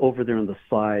put it over there on the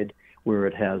side where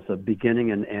it has a beginning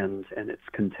and end, and it's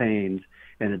contained,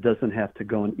 and it doesn't have to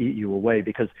go and eat you away,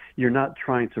 because you're not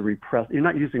trying to repress. You're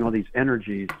not using all these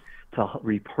energies to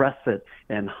repress it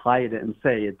and hide it and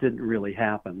say it didn't really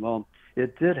happen. Well,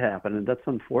 it did happen, and that's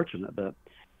unfortunate. But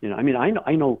I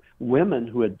know women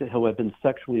who have been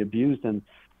sexually abused, and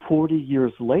 40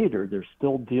 years later they're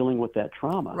still dealing with that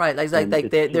trauma. Right, like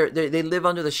they live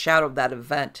under the shadow of that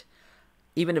event,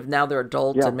 even if now they're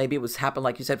adults, and maybe it was happened,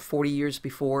 like you said, 40 years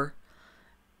before,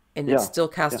 and it still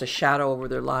casts a shadow over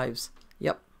their lives.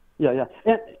 Yep. Yeah.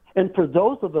 And for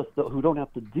those of us who don't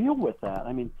have to deal with that,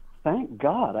 thank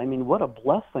God. What a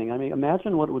blessing.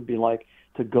 Imagine what it would be like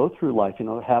to go through life,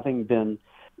 having been,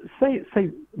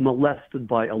 say molested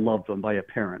by a loved one, by a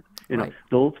parent. Right.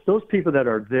 Those people that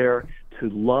are there to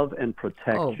love and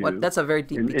protect you. Oh, that's a very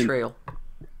deep betrayal.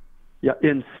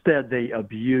 Instead they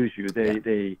abuse you.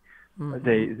 They.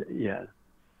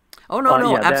 Oh,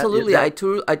 no, absolutely. I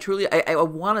truly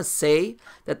want to say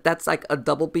that's like a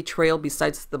double betrayal,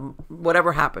 besides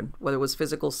whatever happened, whether it was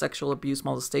physical, sexual abuse,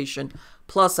 molestation,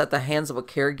 plus at the hands of a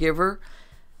caregiver.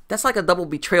 That's like a double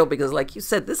betrayal, because, like you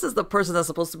said, this is the person that's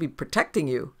supposed to be protecting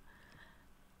you,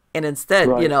 and instead,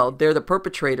 they're the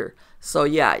perpetrator. So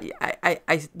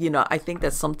I think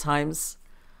that sometimes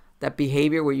that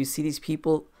behavior where you see these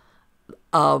people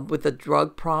with the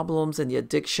drug problems and the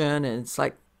addiction, and it's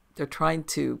like they're trying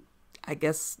to, I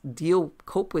guess,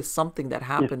 cope with something that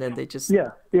happened, and they just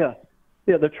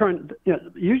they're trying.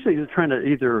 Usually they're trying to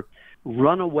either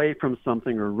run away from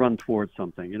something or run towards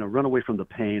something. Run away from the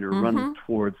pain or run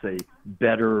towards a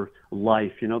better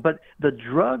life. But the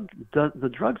drugs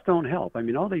don't help.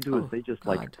 All they do is they just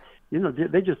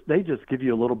they just give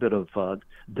you a little bit of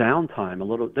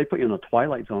downtime. They put you in a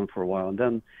twilight zone for a while, and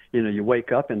then you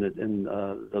wake up and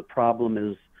the problem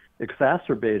is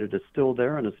exacerbated. It's still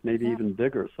there, and it's maybe even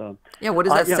bigger. So what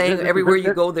is that saying? Everywhere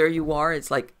you go, there you are. It's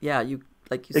like you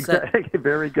said.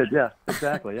 Very good. Yeah,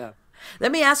 exactly. Yeah.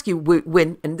 Let me ask you,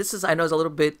 when, and this is, I know, is a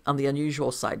little bit on the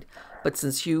unusual side, but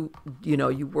since you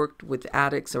worked with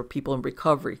addicts or people in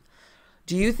recovery,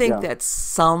 do you think that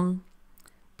some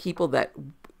people that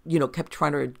kept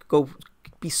trying to go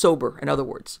be sober, in other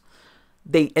words,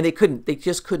 they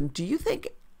just couldn't? Do you think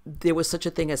there was such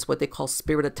a thing as what they call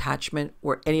spirit attachment,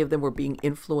 where any of them were being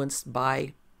influenced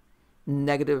by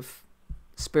negative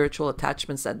spiritual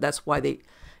attachments? That's why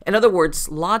in other words,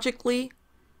 logically,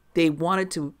 they wanted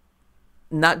to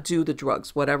not do the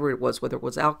drugs, whatever it was, whether it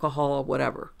was alcohol,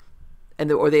 whatever,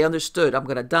 or they understood, I'm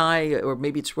going to die, or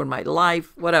maybe it's ruined my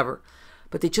life, whatever,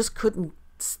 but they just couldn't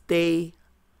stay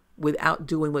without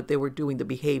doing what they were doing, the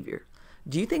behavior.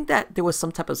 Do you think that there was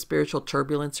some type of spiritual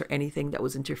turbulence or anything that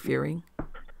was interfering?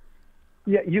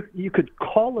 Yeah, you could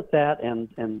call it that, and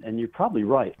you're probably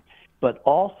right. But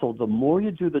also, the more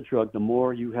you do the drug, the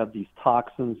more you have these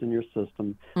toxins in your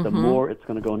system, the more it's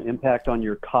going to go and impact on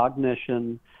your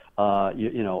cognition.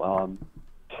 It's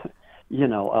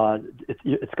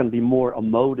going to be more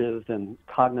emotive than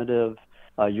cognitive.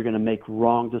 You're going to make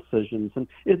wrong decisions, and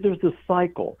there's this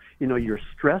cycle. You're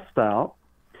stressed out,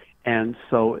 and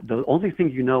so the only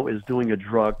thing is doing a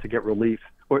drug to get relief,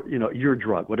 or your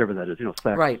drug, whatever that is.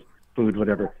 Sex, food,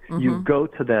 whatever. You go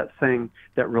to that thing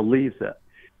that relieves it,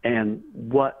 and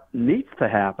what needs to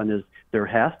happen is there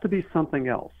has to be something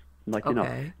else. Like,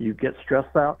 Okay. you get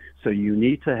stressed out, so you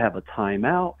need to have a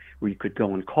timeout where you could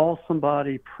go and call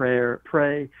somebody,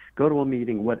 pray, go to a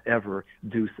meeting, whatever,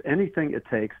 do anything it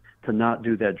takes to not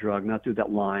do that drug, not do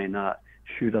that line, not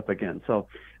shoot up again. So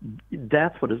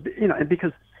that's what is, and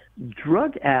because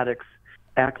drug addicts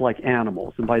act like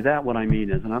animals, and by that what I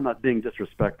mean is, and I'm not being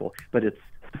disrespectful, but it's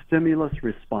stimulus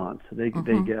response. They get,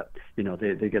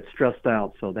 they get stressed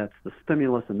out, so that's the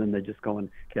stimulus, and then they just go and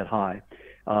get high.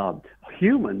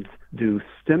 Humans do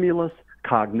stimulus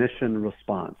cognition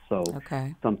response. So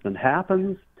something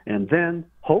happens, and then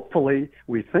hopefully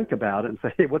we think about it and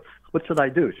say, hey, what should I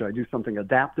do? Should I do something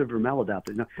adaptive or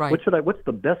maladaptive? Right. What's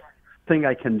the best thing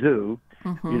I can do,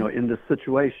 in this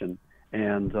situation?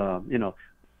 And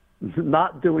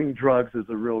not doing drugs is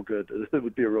it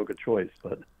would be a real good choice,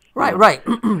 but right.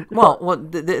 Well,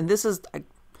 this is,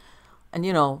 and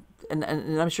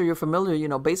and I'm sure you're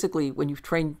familiar. Basically, when you've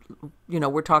trained,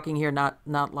 we're talking here not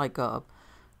like the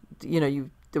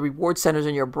reward centers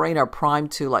in your brain are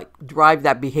primed to like drive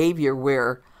that behavior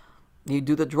where you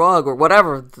do the drug or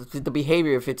whatever the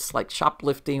behavior, if it's like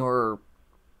shoplifting or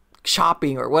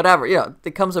shopping or whatever.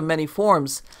 It comes in many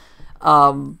forms.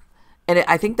 And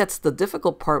I think that's the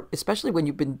difficult part, especially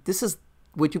when this is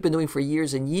what you've been doing for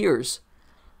years and years,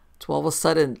 to all of a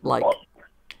sudden, like,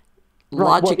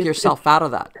 logic yourself out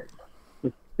of that.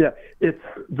 Yeah, it's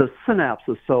the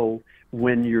synapses. So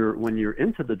when you're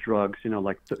into the drugs,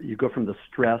 you go from the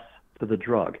stress to the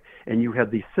drug, and you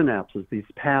have these synapses, these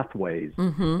pathways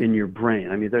in your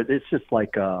brain. I mean, it's just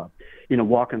like,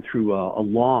 walking through a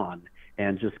lawn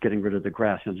and just getting rid of the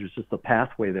grass. There's just a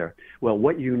pathway there. Well,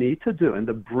 what you need to do, and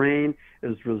the brain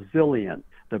is resilient.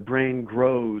 The brain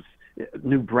grows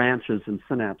new branches and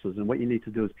synapses, and what you need to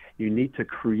do is you need to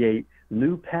create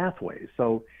new pathways.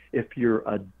 So if you're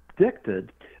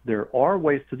addicted, there are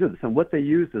ways to do this. And what they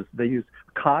use is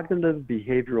cognitive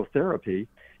behavioral therapy,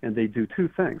 and they do two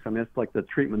things. I mean, it's like the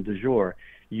treatment du jour.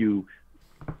 You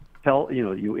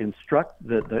instruct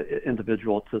the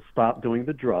individual to stop doing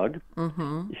the drug,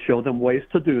 show them ways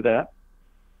to do that,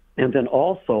 and then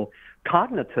also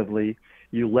cognitively,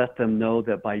 you let them know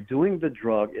that by doing the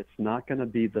drug, it's not going to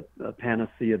be the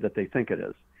panacea that they think it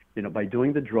is. By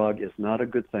doing the drug, it's not a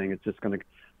good thing. It's just going to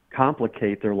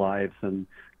complicate their lives and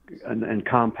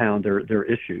compound their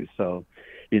issues. So,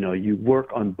 you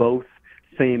work on both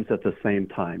themes at the same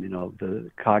time, the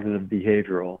cognitive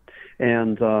behavioral.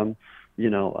 And,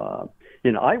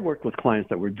 I worked with clients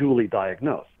that were dually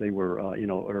diagnosed. They were,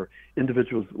 or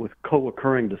individuals with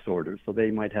co-occurring disorders. So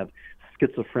they might have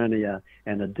schizophrenia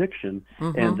and addiction.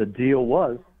 And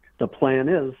the plan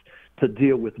is to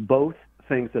deal with both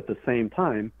things at the same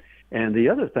time. And the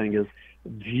other thing is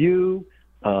view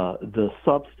the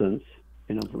substance,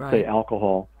 say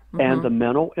alcohol, and the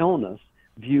mental illness,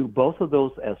 view both of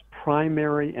those as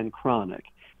primary and chronic.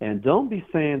 And don't be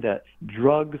saying that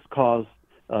drugs cause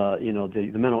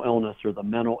the mental illness, or the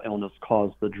mental illness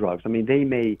caused the drugs. I mean, they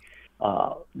may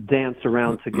dance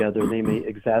around together, they may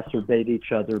exacerbate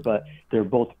each other, but they're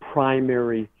both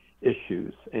primary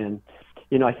issues. And,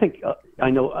 I think, I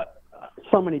know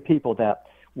so many people that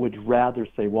would rather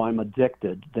say, well, I'm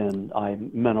addicted than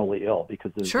I'm mentally ill,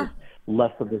 because there's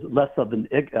less of an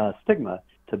stigma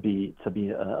to be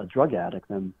a drug addict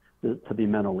than to be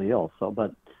mentally ill. So,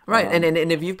 but right,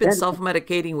 and if you've been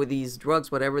self-medicating with these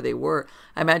drugs, whatever they were,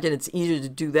 I imagine it's easier to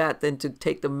do that than to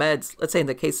take the meds. Let's say in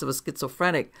the case of a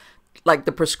schizophrenic, like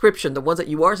the prescription, the ones that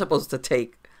you are supposed to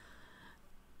take,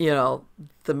 to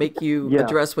make you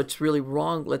address what's really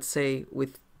wrong. Let's say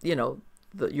with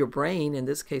your brain in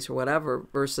this case or whatever,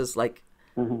 versus like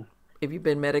if you've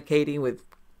been medicating with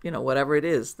whatever it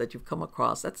is that you've come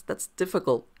across, that's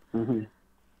difficult.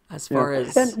 As far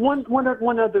as, and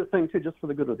one other thing too, just for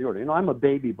the good of the order, I'm a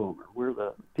baby boomer. We're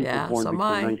the people born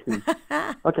between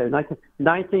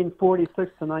 1946 to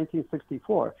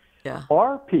 1964. Yeah,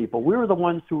 our people, we were the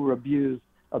ones who were abused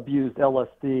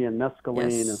LSD and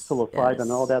mescaline and psilocybin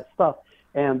and all that stuff,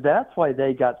 and that's why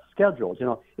they got scheduled.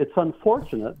 It's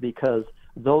unfortunate because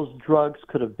those drugs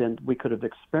we could have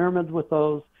experimented with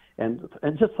those, and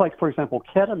just like, for example,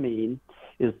 ketamine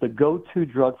is the go-to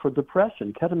drug for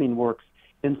depression. Ketamine works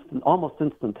almost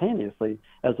instantaneously,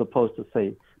 as opposed to,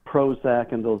 say,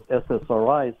 Prozac and those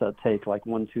SSRIs that take like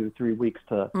 1, 2, 3 weeks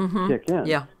to kick in.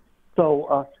 Yeah.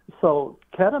 So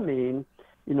ketamine,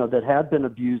 that had been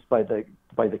abused by the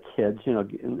kids,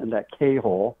 in that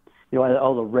K-hole,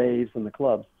 all the raves and the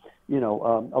clubs, a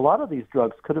lot of these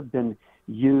drugs could have been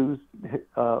used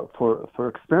for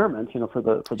experiments, for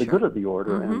the good of the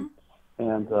order,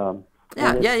 and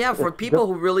for people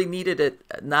who really needed it,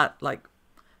 not like,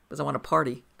 because I want to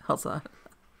party outside.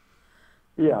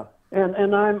 Yeah,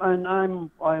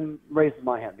 I'm raising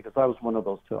my hand because I was one of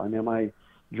those too. I mean, my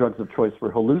drugs of choice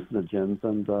were hallucinogens,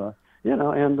 and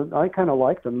and I kind of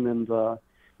liked them, and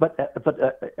but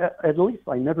at least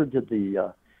I never did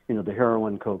the the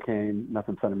heroin, cocaine,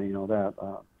 methamphetamine, all that.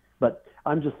 But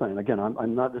I'm just saying, again,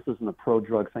 I'm not. This isn't a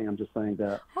pro-drug thing. I'm just saying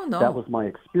that that was my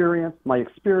experience.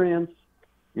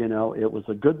 It was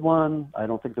a good one. I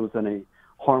don't think there was any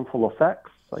harmful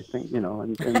effects. I think,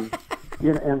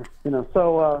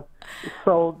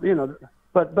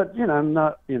 but I'm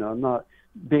not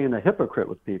being a hypocrite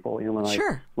with people.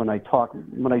 When I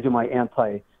do my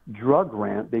anti-drug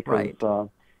rant, because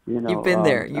you've been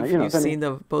there. You've seen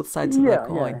both sides of the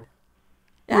coin.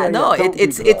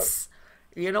 It's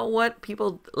you know what,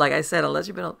 people, like I said, unless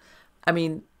you've been, I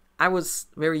mean, I was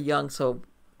very young,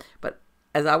 but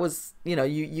as I was,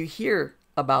 you hear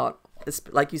about,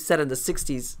 like you said, in the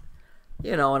 60s,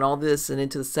 and all this, and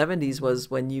into the 70s was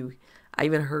when I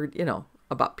even heard,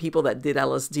 about people that did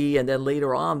LSD, and then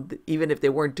later on, even if they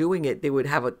weren't doing it, they would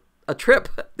have a trip.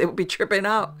 They would be tripping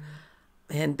out.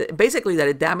 And basically that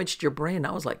it damaged your brain.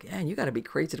 I was like, man, you got to be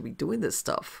crazy to be doing this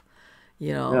stuff,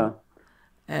 Yeah.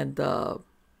 And,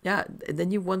 and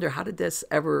then you wonder, how did this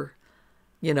ever,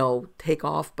 take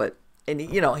off? And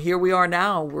here we are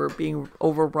now, we're being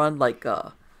overrun like,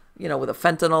 with a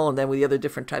fentanyl, and then with the other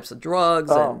different types of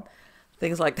drugs and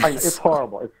things like that. It's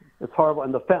horrible. It's horrible.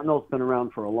 And the fentanyl's been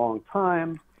around for a long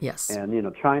time. Yes. And,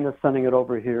 China's sending it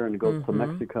over here, and it goes to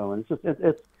Mexico. And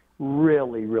it's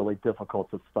really, really difficult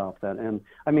to stop that. And,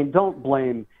 I mean, don't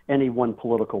blame any one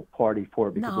political party for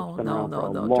it, because it's been around for a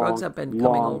long, drugs have been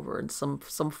coming over in some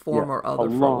form or other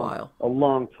for a while. A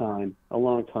long time.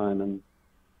 And,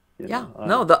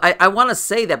 I want to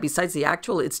say that besides the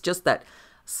actual, it's just that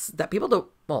people don't,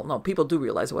 people do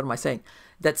realize, what am I saying?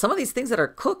 That some of these things that are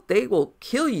cooked, they will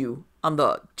kill you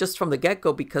just from the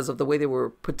get-go because of the way they were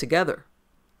put together.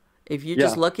 If you're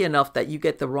just lucky enough that you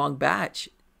get the wrong batch,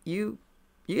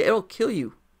 it'll kill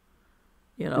you.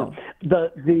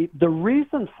 The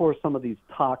reason for some of these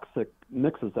toxic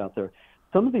mixes out there,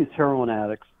 some of these heroin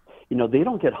addicts, they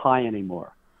don't get high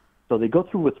anymore. So they go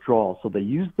through withdrawal. So they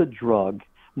use the drug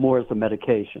more as a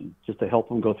medication, just to help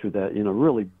them go through that,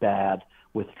 really bad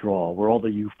withdrawal where all the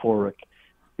euphoric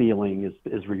feeling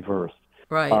is reversed.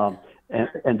 Right.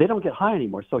 And they don't get high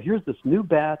anymore. So here's this new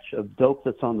batch of dope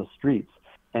that's on the streets.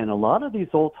 And a lot of these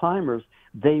old timers,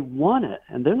 they want it,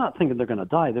 and they're not thinking they're going to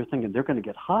die. They're thinking they're going to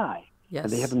get high. Yes.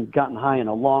 And they haven't gotten high in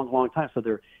a long, long time. So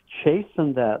they're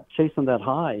chasing that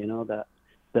high,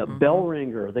 that bell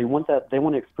ringer. They want that. They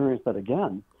want to experience that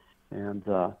again. And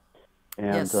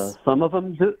some of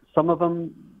them do. Some of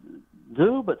them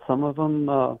do, but some of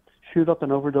them shoot up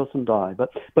and overdose and die.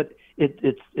 But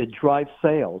it drives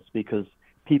sales, because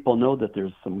people know that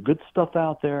there's some good stuff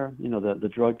out there. The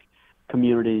drug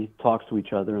community talks to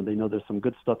each other, and they know there's some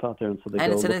good stuff out there, and so they go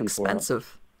looking for it. And it's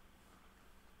inexpensive.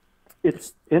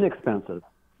 It's inexpensive.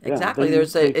 Exactly.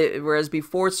 Whereas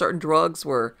before, certain drugs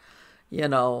were,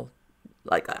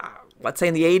 like let's say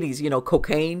in the 80s,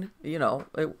 cocaine.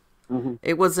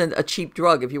 It wasn't a cheap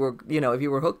drug if you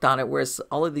were hooked on it. Whereas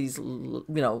all of these,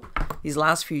 these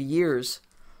last few years,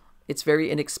 it's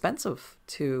very inexpensive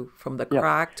from the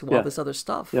crack to all this other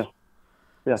stuff. Yeah.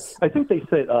 Yes, I think they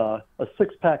say a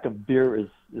 6-pack of beer is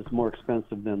more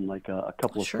expensive than like a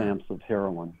couple of stamps of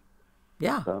heroin.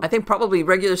 Yeah, so. I think probably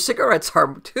regular cigarettes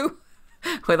are too,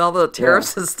 with all the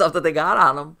tariffs and stuff that they got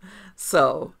on them.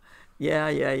 So,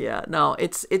 yeah. No,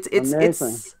 it's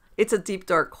a deep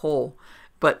dark hole.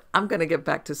 But I'm gonna get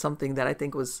back to something that I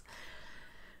think was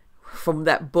from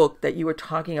that book that you were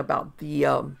talking about, the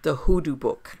Hoodoo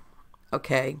book.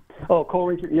 Okay. Oh,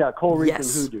 Coleridge and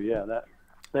Hoodoo. Yeah,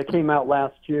 that came out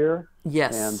last year.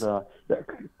 Yes. And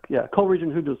Coleridge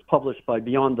and Hoodoo is published by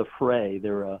Beyond the Fray.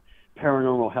 They're a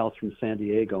paranormal house from San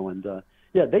Diego, and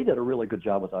they did a really good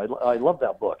job with it. I love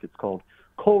that book. It's called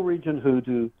Coleridge and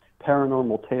Hoodoo: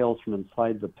 Paranormal Tales from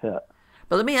Inside the Pit.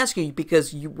 But let me ask you,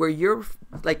 because where you're,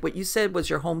 like what you said was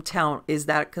your hometown, is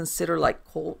that considered like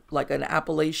an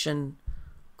Appalachian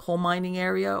coal mining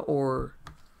area, or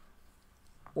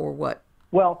what?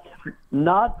 Well,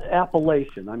 not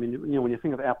Appalachian. I mean, when you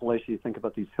think of Appalachia, you think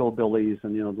about these hillbillies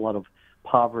and, a lot of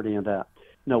poverty and that.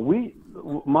 No,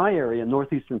 my area,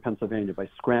 northeastern Pennsylvania, by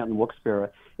Scranton, Wilkes-Barre,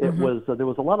 there was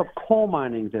a lot of coal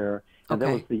mining there, and that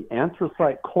was the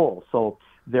anthracite coal. So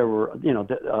there were,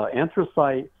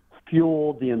 anthracite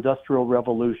fueled the Industrial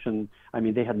Revolution. I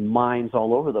mean, they had mines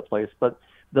all over the place. But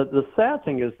the sad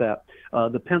thing is that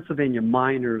the Pennsylvania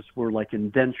miners were like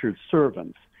indentured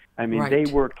servants. I mean, they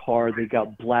worked hard, they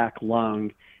got black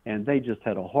lung, and they just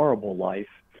had a horrible life.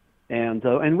 And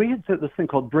we had this thing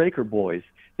called breaker boys.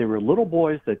 They were little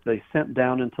boys that they sent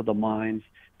down into the mines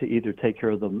to either take care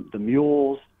of the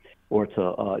mules or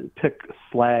to pick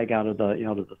slag out of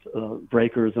the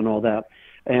breakers and all that.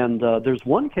 And there's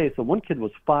one case of one kid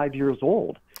was 5 years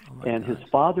old, and his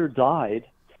father died,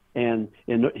 and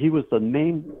he was the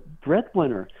main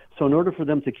breadwinner. So in order for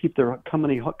them to keep their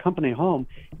company home,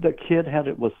 the kid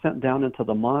was sent down into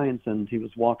the mines, and he was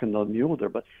walking the mule there.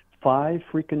 But 5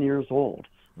 freaking years old.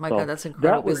 My God, that's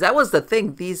incredible. Because that was the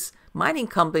thing. These mining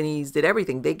companies did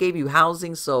everything. They gave you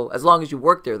housing, so as long as you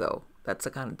worked there, though, that's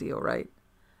the kind of deal, right?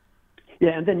 Yeah,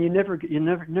 and then you never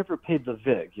paid the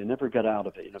vig. You never got out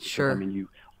of it. Because, sure. I mean, you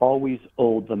always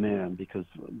owed the man because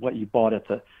what you bought at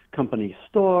the company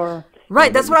store.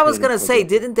 Right, that's what I was going to say.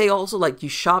 Didn't they also, like, you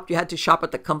had to shop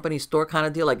at the company store kind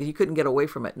of deal? Like, you couldn't get away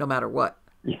from it no matter what.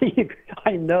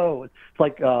 I know. It's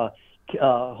like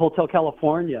Hotel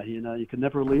California, you could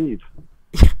never leave.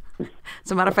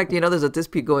 As a matter of fact, there's a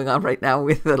dispute going on right now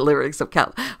with the lyrics of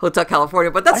Hotel California,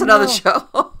 but that's another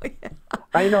show. Yeah.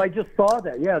 I know. I just saw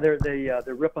that. Yeah,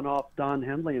 they're ripping off Don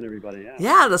Henley and everybody. Yeah.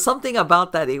 Yeah, there's something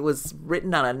about that. It was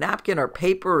written on a napkin or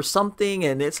paper or something,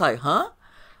 and it's like, huh?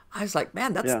 I was like,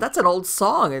 man, that's an old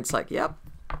song. It's like, yep,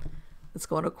 it's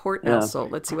going to court now. Yeah. So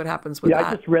let's see what happens with that. Yeah,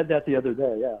 I just read that the other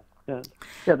day. Yeah.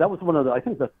 Yeah, that was one of I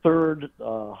think the third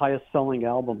highest selling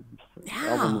album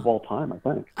of all time, I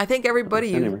think. I think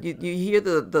everybody, anyway. you hear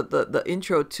the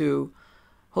intro to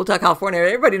Hotel California,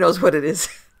 everybody knows what it is.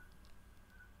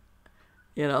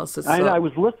 I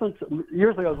was listening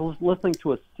years ago. I was listening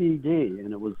to a CD,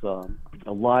 and it was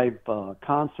a live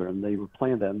concert, and they were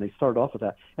playing that, and they started off with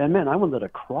that. And man, I wanted to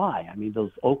cry. I mean,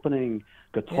 those opening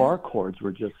guitar chords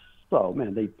were just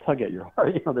they tug at your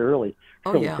heart. They're really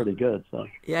pretty good. So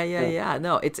yeah.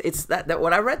 No, it's that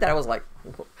when I read that, I was like,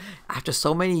 after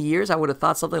so many years, I would have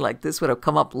thought something like this would have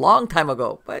come up long time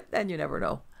ago, but then you never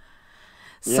know.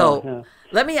 So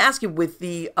let me ask you with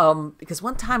the because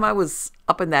one time I was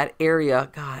up in that area,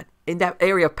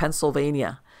 of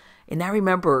Pennsylvania, and I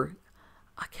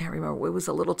can't remember, it was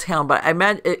a little town, but I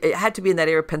imagine it had to be in that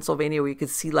area of Pennsylvania where you could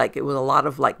see like it was a lot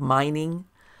of like mining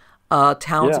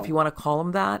towns, if you want to call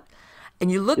them that.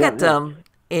 And you look at them,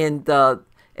 and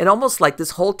almost like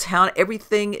this whole town,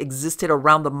 everything existed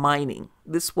around the mining.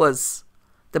 This was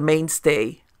the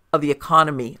mainstay of the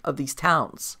economy of these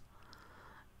towns.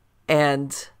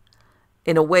 And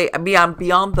in a way, I mean, I'm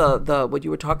beyond the what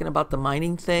you were talking about, the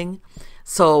mining thing.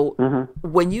 So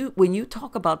when you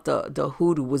talk about the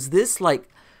hoodoo, was this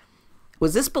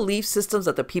belief systems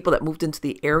that the people that moved into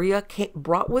the area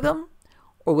brought with them?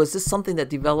 Or was this something that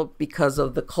developed because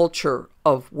of the culture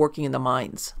of working in the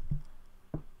mines?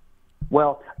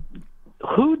 Well,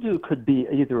 hoodoo could be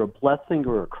either a blessing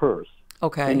or a curse.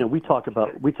 Okay. We talk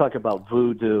about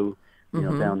voodoo,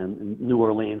 down in New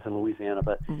Orleans and Louisiana,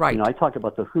 but I talk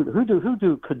about the hoodoo.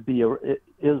 Hoodoo could be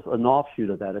is an offshoot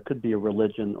of that. It could be a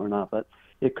religion or not, but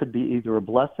it could be either a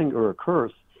blessing or a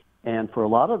curse. And for a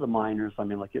lot of the miners, I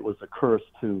mean, like it was a curse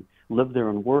to live there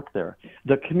and work there.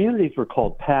 The communities were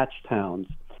called patch towns.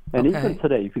 And even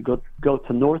today, you could go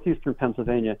to northeastern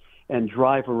Pennsylvania and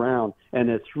drive around, and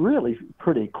it's really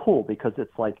pretty cool because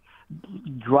it's like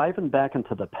driving back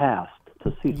into the past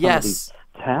to see some of these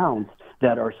towns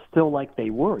that are still like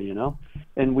they were,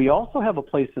 And we also have a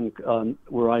place in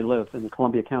where I live in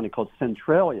Columbia County called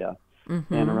Centralia.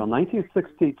 Mm-hmm. And around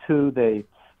 1962, they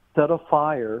set a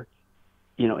fire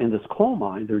in this coal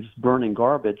mine. They're just burning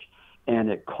garbage, and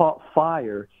it caught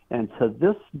fire. And to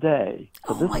this day,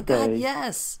 God,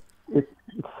 yes, it's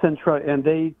Centralia, and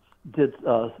they did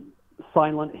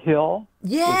Silent Hill.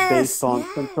 Yes, based on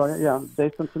Centralia. Yeah,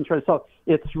 based on Centralia. So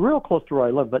it's real close to where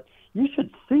I live. But you should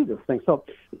see this thing. So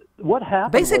what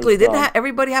happened? Basically, didn't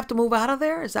everybody have to move out of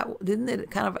there? Didn't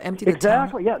it kind of empty the town?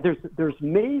 Exactly. Yeah. There's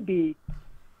maybe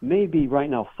right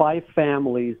now 5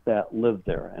 families that live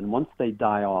there, and once they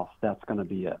die off, that's going to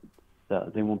be it.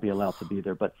 They won't be allowed to be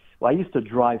there. But I used to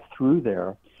drive through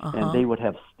there, and they would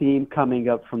have steam coming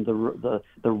up from the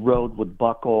road would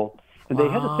buckle, and they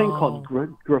had a thing called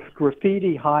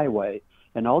graffiti highway,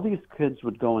 and all these kids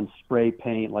would go and spray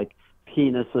paint like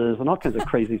penises and all kinds of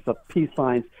crazy stuff, peace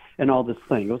signs, and all this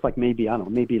thing. It was like maybe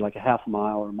like a half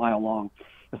mile or a mile long.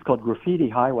 It's called Graffiti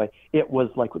Highway. It was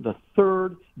like the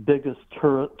third biggest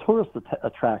tourist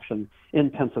attraction in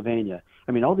Pennsylvania.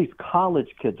 I mean, all these college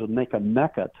kids would make a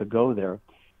mecca to go there,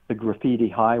 the Graffiti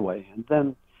Highway.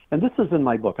 And this is in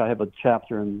my book. I have a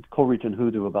chapter in Co-Region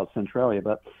Hoodoo about Centralia,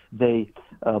 but they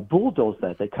bulldozed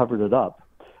that. They covered it up.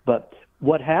 But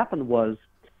what happened was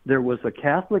there was a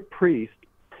Catholic priest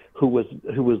who was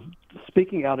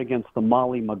speaking out against the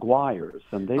Molly Maguires,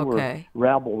 and they were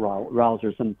rabble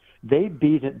rousers, and they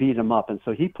beat him up, and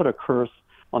so he put a curse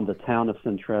on the town of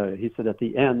Centralia. He said at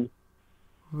the end,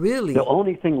 really, the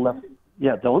only thing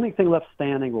left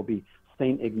standing will be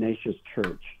St. Ignatius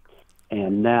Church.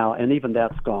 And even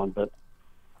that's gone, but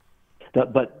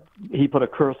he put a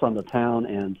curse on the town,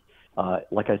 and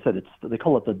like I said, they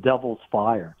call it the Devil's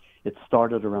Fire. It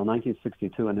started around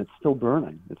 1962, and it's still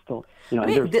burning. It's still,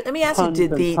 let me ask you: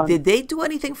 did they do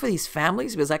anything for these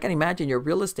families? Because I can imagine your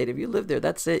real estate. If you live there,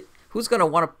 that's it. Who's going to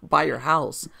want to buy your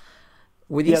house?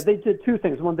 Yeah, they did two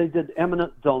things. One, they did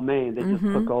eminent domain. They just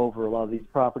took over a lot of these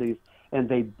properties, and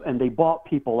they bought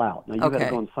people out. Now you got to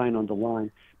go and sign on the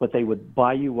line, but they would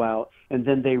buy you out, and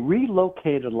then they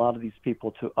relocated a lot of these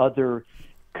people to other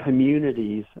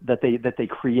communities that they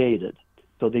created.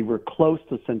 So they were close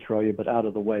to Centralia, but out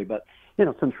of the way. But,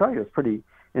 Centralia is a pretty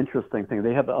interesting thing.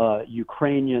 They have a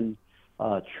Ukrainian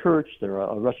church there,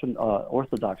 a Russian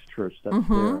Orthodox church that's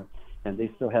there, and they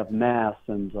still have Mass.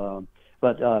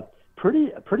 But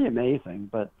pretty amazing.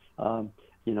 But,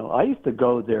 I used to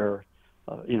go there,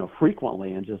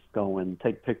 frequently and just go and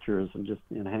take pictures and just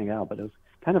hang out. But it was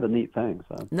kind of a neat thing.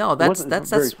 So no, that's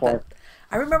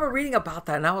I remember reading about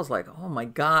that, and I was like, oh, my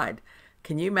God.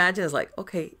 Can you imagine? It's like,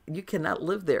 okay, you cannot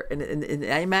live there. And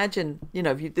I imagine,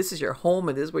 if this is your home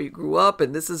and this is where you grew up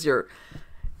and this is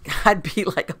I'd be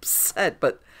like upset.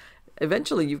 But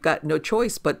eventually you've got no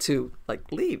choice but to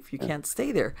leave. You can't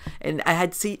stay there. And I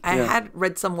had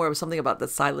read somewhere something about the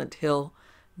Silent Hill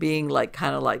being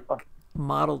kind of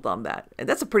modeled on that. And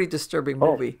that's a pretty disturbing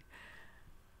movie.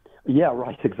 Yeah,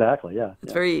 right. Exactly. Yeah.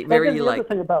 It's very, very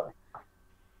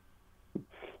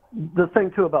the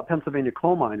thing too about Pennsylvania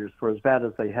coal miners, for as bad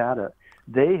as they had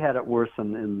it worse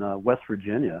in West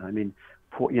Virginia. I mean,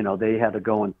 they had to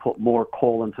go and put more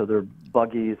coal into their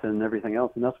buggies and everything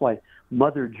else, and that's why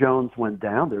Mother Jones went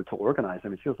down there to organize. I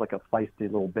mean, she was like a feisty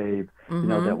little babe,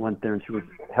 that went there, and she was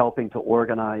helping to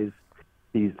organize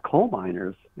these coal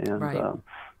miners, and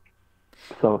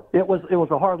so it was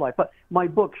a hard life. But my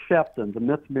book Sheppton, The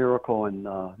Myth, Miracle, and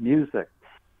Music,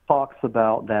 talks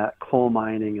about that coal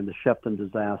mining and the Sheppton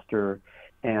disaster,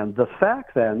 and the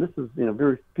fact that, and this is,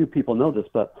 very few people know this,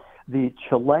 but the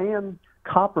Chilean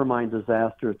copper mine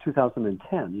disaster of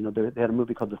 2010, they had a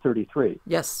movie called The 33.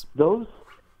 Yes. Those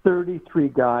 33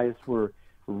 guys were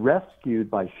rescued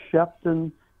by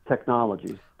Sheppton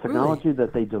technology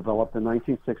that they developed in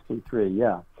 1963,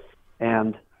 yeah.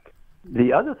 And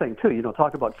the other thing, too,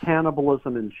 talk about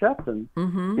cannibalism in Sheppton,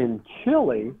 in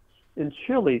Chile,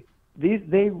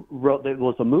 they wrote, there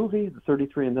was a movie, The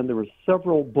 33, and then there were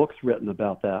several books written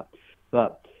about that.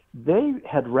 But they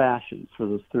had rations for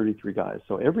those 33 guys.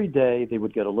 So every day they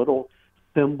would get a little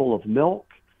thimble of milk,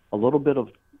 a little bit of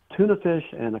tuna fish,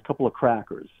 and a couple of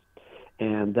crackers.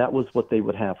 And that was what they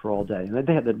would have for all day. And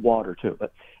they had water, too.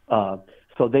 But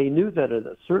so they knew that at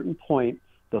a certain point,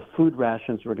 the food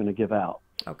rations were going to give out.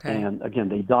 Okay. And, again,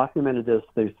 they documented this.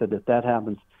 They said if that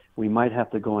happens, we might have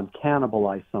to go and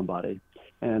cannibalize somebody.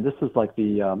 And this is like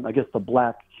the, I guess, the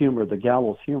black humor, the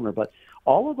gallows humor. But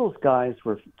all of those guys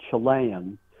were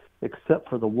Chilean, except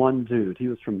for the one dude. He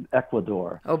was from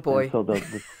Ecuador. Oh, boy. And so the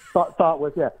thought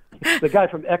was, the guy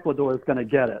from Ecuador is going to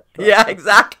get it. So. Yeah,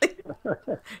 exactly.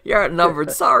 You're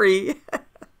outnumbered. Sorry.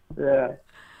 Yeah.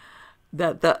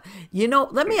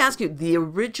 Let me ask you, the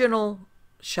original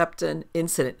Sheppton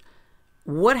incident,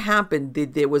 what happened?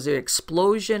 Was there an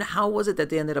explosion? How was it that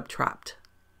they ended up trapped?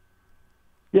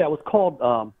 Yeah, it was called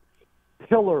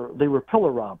they were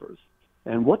pillar robbers.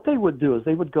 And what they would do is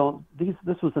they would go,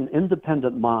 this was an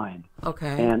independent mine.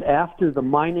 Okay. And after the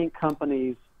mining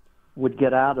companies would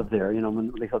get out of there,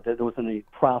 when they thought there wasn't any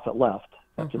profit left,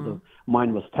 after the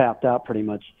mine was tapped out pretty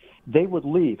much, they would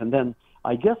leave. And then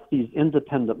I guess these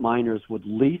independent miners would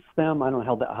lease them. I don't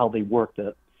know how they worked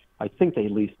it. I think they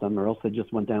leased them, or else they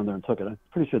just went down there and took it. I'm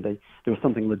pretty sure there was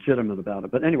something legitimate about it.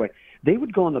 But anyway, they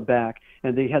would go in the back,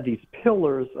 and they had these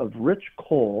pillars of rich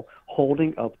coal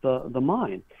holding up the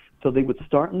mine. So they would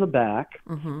start in the back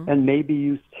and maybe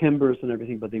use timbers and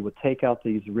everything, but they would take out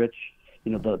these rich,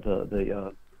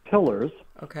 the pillars.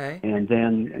 Okay. And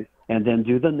then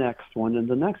do the next one and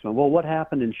the next one. Well, what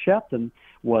happened in Sheppton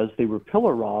was they were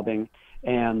pillar robbing,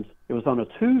 and it was on a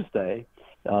Tuesday.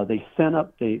 They sent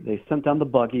down the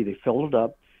buggy, they filled it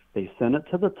up, they sent it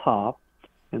to the top,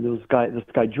 and this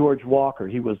guy George Walker,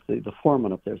 he was the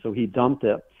foreman up there, so he dumped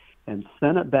it and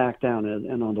sent it back down,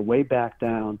 and on the way back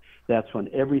down, that's when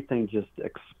everything just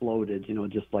exploded,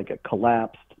 just like it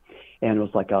collapsed, and it was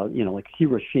like like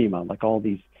Hiroshima, like all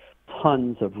these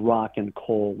tons of rock and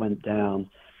coal went down.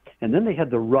 And then they had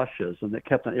the rushes, and it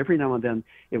kept on, every now and then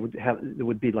it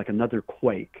would be like another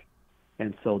quake.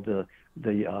 And so the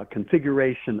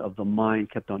configuration of the mine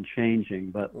kept on changing.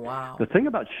 But wow. the thing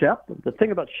about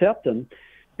Sheppton,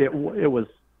 It was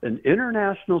an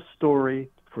international story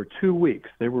for 2 weeks.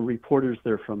 There were reporters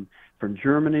there from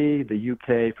Germany, the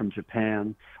UK, from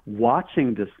Japan,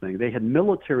 watching this thing. They had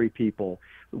military people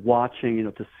watching,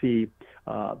 to see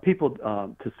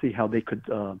to see how they could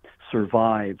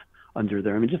survive under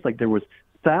there. I mean, just like there was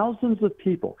thousands of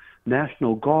people,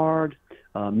 National Guard,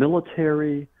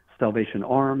 military, Salvation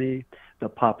Army, the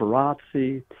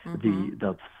paparazzi,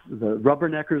 the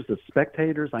rubberneckers, the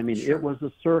spectators. I mean, It was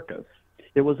a circus.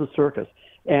 It was a circus.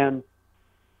 And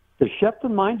the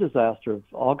Sheppton mine disaster of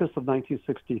August of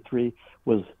 1963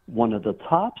 was one of the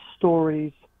top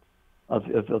stories of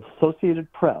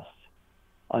Associated Press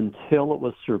until it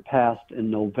was surpassed in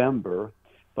November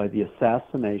by the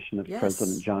assassination of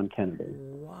President John Kennedy.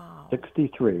 Wow.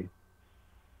 63.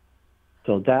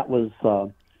 So that was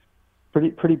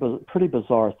pretty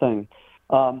bizarre thing.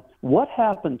 What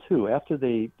happened too after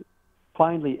they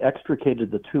finally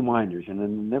extricated the 2 miners, and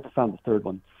then never found the 3rd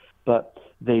one, but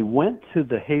they went to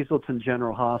the Hazleton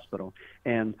General Hospital,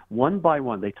 and one by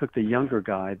one they took the younger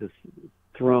guy, this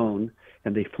Throne,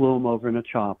 and they flew him over in a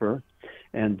chopper,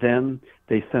 and then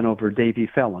they sent over Davy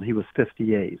Fallon. He was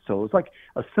 58, so it was like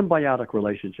a symbiotic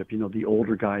relationship. The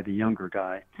older guy, the younger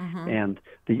guy, and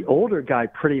the older guy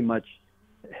pretty much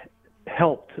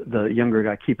helped the younger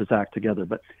guy keep his act together.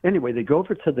 But anyway, they go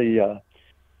over to the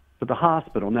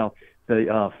hospital. Now,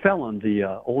 the Felon,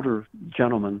 the older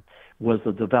gentleman, was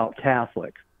a devout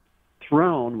Catholic.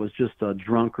 Throne was just a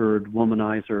drunkard,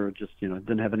 womanizer, just,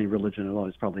 didn't have any religion at all.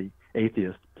 He's probably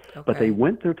atheist. Okay. But they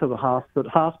went there to the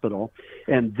hospital,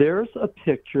 and there's a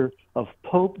picture of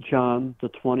Pope John the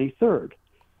 23rd.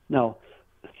 Now,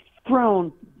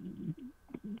 Throne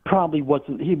probably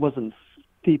wasn't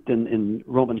steeped in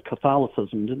Roman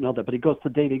Catholicism, didn't know that, but he goes to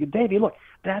Davy. Davy, look,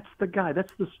 that's the guy,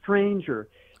 that's the stranger.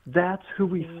 That's who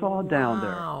we saw down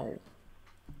there.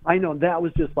 I know, that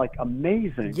was just like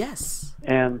amazing. Yes.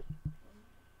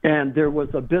 And there was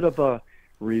a bit of a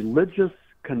religious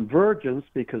convergence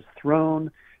because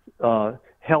Throne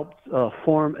helped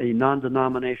form a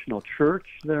non-denominational church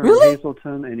there in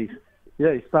Hazleton, and he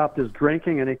stopped his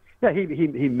drinking, and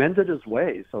he mended his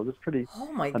ways. So this pretty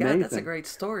God, amazing. That's a great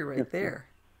story right there.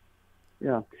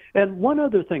 Yeah. And one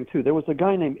other thing, too, there was a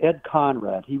guy named Ed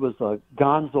Conrad. He was a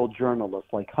gonzo journalist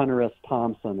like Hunter S.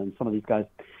 Thompson and some of these guys.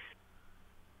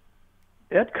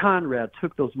 Ed Conrad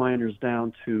took those miners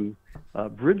down to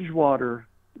Bridgewater,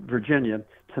 Virginia,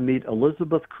 to meet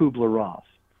Elizabeth Kubler-Ross.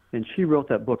 And she wrote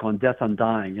that book on death and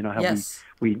dying, how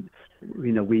we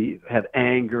have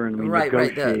anger and we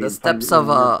negotiate. Right, the steps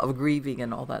of grieving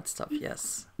and all that stuff,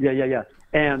 yes. Yeah.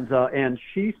 And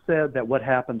she said that what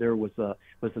happened there was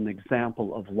an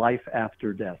example of life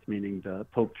after death, meaning the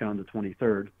Pope John the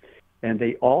 23rd. And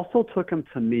they also took him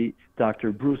to meet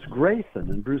Dr. Bruce Grayson.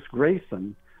 And Bruce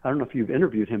Grayson, I don't know if you've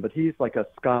interviewed him, but he's like a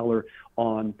scholar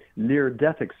on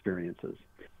near-death experiences.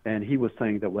 And he was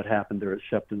saying that what happened there at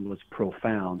Sheppton was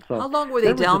profound. So how long were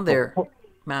they down there,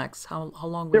 Max? How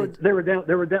long were they were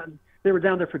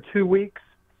down there for 2 weeks,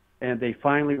 and they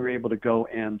finally were able to go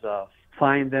and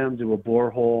find them, do a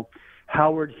borehole.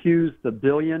 Howard Hughes, the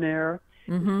billionaire,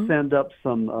 send up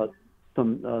some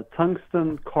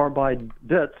tungsten carbide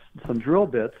bits, some drill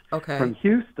bits from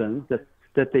Houston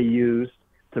that they used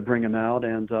to bring them out.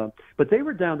 And but they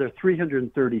were down there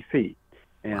 330 feet.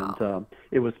 And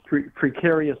it was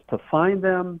precarious to find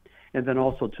them, and then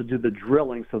also to do the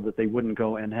drilling so that they wouldn't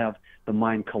go and have the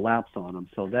mine collapse on them.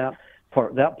 So that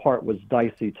part was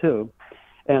dicey too.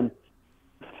 And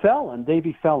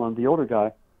Davy Fallon, the older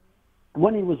guy,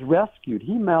 when he was rescued,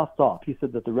 he mouthed off. He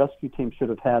said that the rescue team should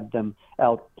have had them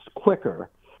out quicker,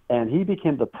 and he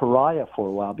became the pariah for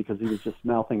a while because he was just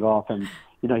mouthing off. And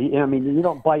you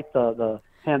don't bite the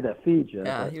hand that feeds you.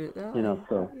 Yeah, but,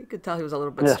 so you could tell he was a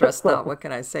little bit stressed out. What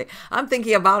can I say? I'm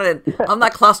thinking about it. I'm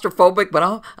not claustrophobic,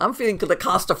 but I'm feeling the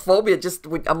claustrophobia. Just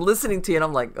I'm listening to you, and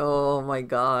I'm like, oh my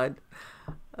God.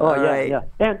 Yeah.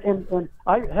 And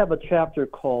I have a chapter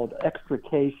called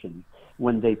Extrication,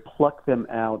 when they plucked them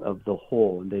out of the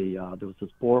hole, and there was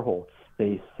this borehole.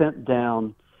 They sent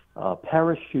down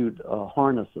parachute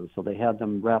harnesses, so they had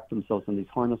them wrap themselves in these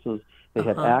harnesses. They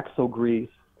had axle grease,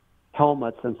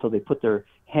 helmets, and so they put their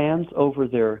hands over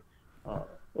their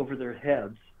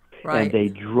heads, and they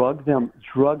drug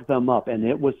them up, and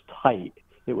it was tight.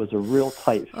 It was a real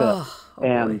tight fit.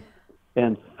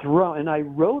 And I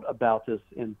wrote about this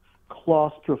in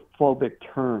claustrophobic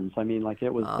terms. I mean, like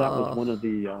that was one of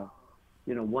the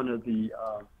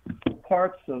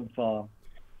parts of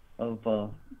the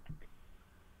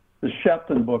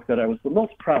Sheppton book that I was the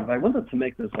most proud of. I wanted to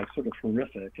make this like sort of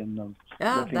horrific, and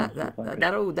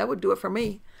that would do it for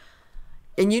me.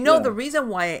 And the reason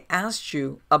why I asked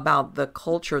you about the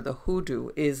culture, the hoodoo,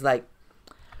 is like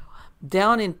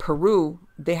down in Peru,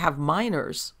 they have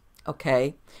miners,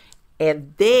 okay?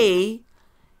 And they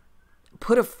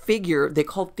put a figure they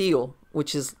call Theo,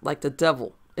 which is like the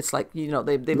devil. It's like,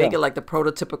 they make it like the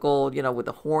prototypical, with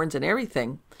the horns and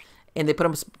everything. And they put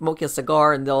them smoking a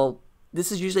cigar, and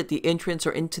this is usually at the entrance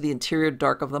or into the interior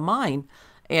dark of the mine,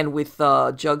 and with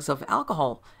jugs of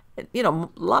alcohol. A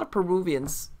lot of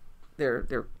Peruvians,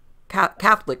 they're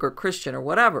Catholic or Christian or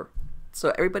whatever.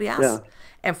 So everybody asks. Yeah.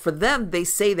 And for them, they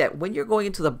say that when you're going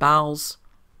into the bowels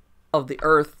of the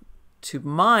earth to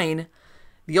mine,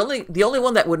 the only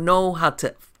one that would know how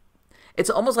to, it's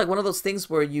almost like one of those things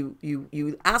where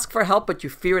you ask for help, but you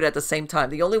fear it at the same time.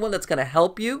 The only one that's going to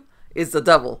help you is the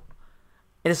devil.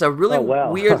 And it's a really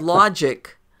weird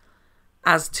logic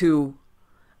as to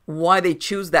why they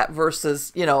choose that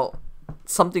versus,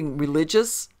 something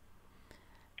religious.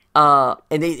 And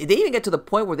they even get to the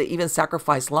point where they even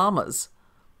sacrifice llamas.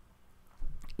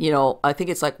 I think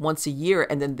it's like once a year,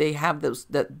 and then they have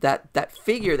that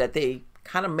figure that they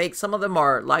kind of make. Some of them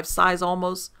are life size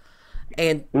almost,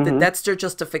 and that's their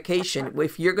justification.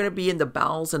 If you're going to be in the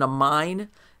bowels in a mine,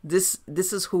 this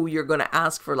is who you're going to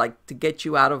ask for, like, to get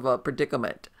you out of a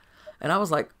predicament. And I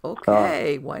was like,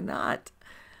 okay, why not?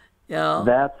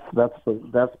 That's bizarre.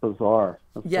 That's bizarre.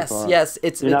 Yes,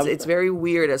 it's very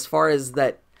weird as far as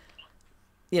that.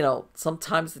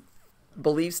 Sometimes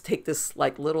beliefs take this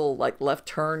like little like left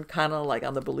turn, kind of like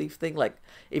on the belief thing. Like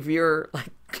if you're like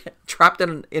trapped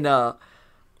in a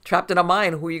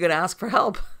mine, who are you going to ask for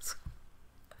help?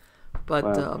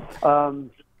 But the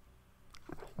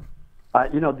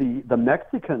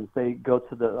Mexicans, they go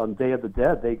to on Day of the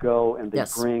Dead. They go and they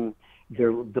bring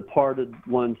their departed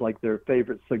ones, like their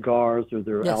favorite cigars or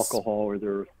their alcohol or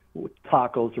their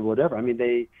tacos or whatever. I mean,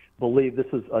 they believe this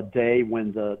is a day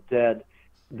when the dead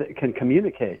can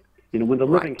communicate. When the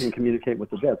living can communicate with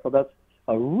the dead. So that's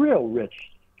a real rich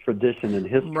tradition in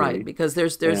history. Right, because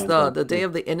there's the Day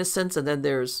of the Innocents, and then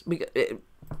there's,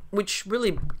 which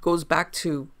really goes back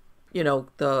to,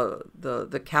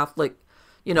 the Catholic,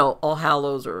 All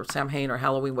Hallows or Samhain or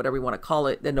Halloween, whatever you want to call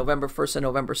it. Then November 1st and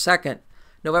November 2nd.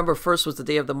 November 1st was the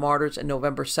Day of the Martyrs, and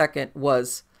November 2nd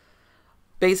was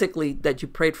basically that you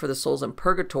prayed for the souls in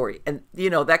purgatory. And,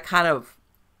 that kind of,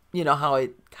 how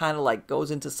it kind of like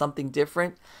goes into something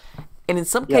different. And in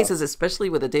some cases, especially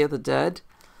with the Day of the Dead,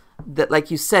 that, like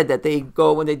you said, that they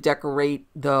go and they decorate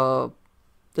the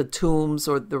tombs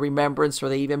or the remembrance, or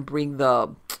they even bring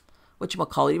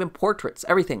even portraits,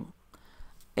 everything.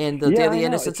 And the Day of the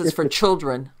Innocents is for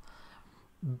children.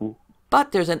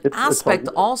 But there's an aspect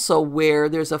also where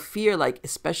there's a fear, like,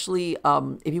 especially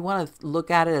if you want to look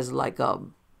at it as like a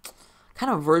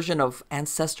kind of version of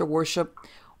ancestor worship,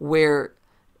 where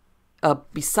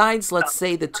besides, let's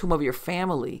say, the tomb of your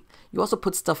family, you also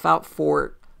put stuff out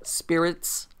for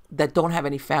spirits that don't have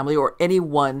any family or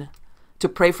anyone to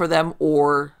pray for them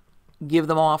or give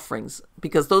them offerings,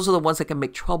 because those are the ones that can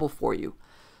make trouble for you.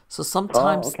 So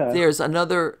sometimes it's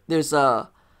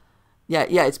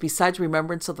besides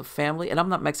remembrance of the family. And I'm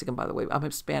not Mexican, by the way. I'm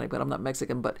Hispanic, but I'm not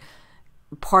Mexican. But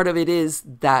part of it is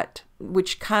that,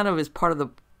 which kind of is part of the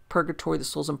purgatory, the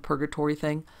souls in purgatory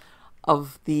thing,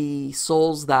 of the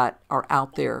souls that are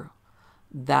out there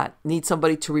that need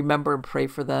somebody to remember and pray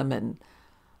for them. And,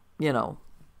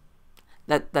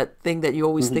 that thing that you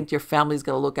always think your family's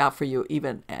going to look out for you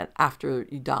even after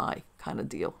you die, kind of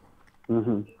deal.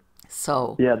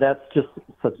 So that's just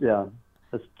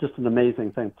an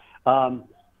amazing thing.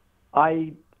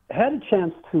 I had a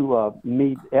chance to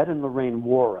meet Ed and Lorraine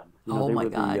Warren. Oh my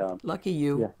God! Lucky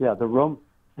you. The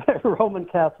Roman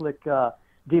Catholic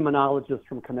demonologist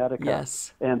from Connecticut.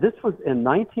 Yes. And this was in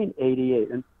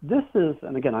 1988. And this is,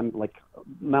 and again, I'm like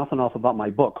mouthing off about my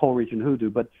book, Whole Region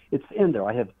Hoodoo, but it's in there.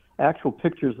 I have actual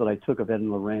pictures that I took of Ed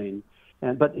and Lorraine.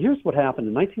 But here's what happened.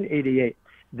 In 1988,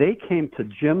 they came to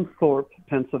Jim Thorpe,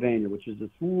 Pennsylvania, which is this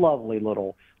lovely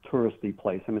little touristy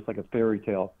place. I mean, it's like a fairy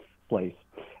tale place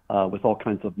with all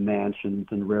kinds of mansions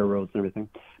and railroads and everything.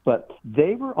 But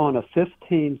they were on a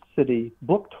 15-city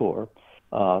book tour.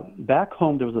 Back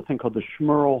home, there was a thing called the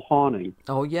Schmerl Haunting.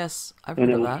 Oh, yes. I've heard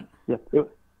of that.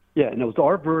 And it was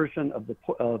our version of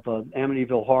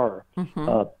Amityville Horror.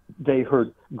 They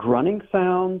heard grunting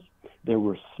sounds. There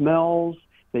were smells.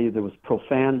 There was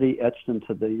profanity etched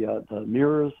into the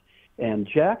mirrors. And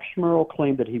Jack Schmerl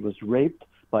claimed that he was raped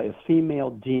by a female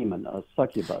demon, a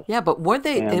succubus. Yeah, but weren't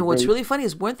they? And what's really funny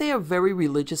is, weren't they a very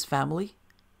religious family?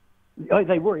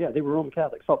 They were. They were Roman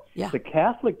Catholic. So the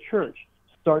Catholic Church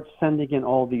starts sending in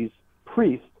all these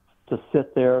priests to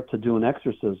sit there to do an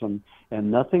exorcism,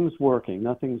 and nothing's working.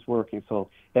 So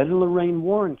Ed and Lorraine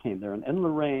Warren came there, and Ed and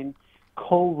Lorraine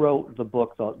co-wrote the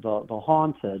book, The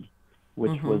Haunted,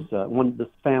 which was one of this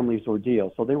family's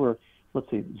ordeal. So they were, let's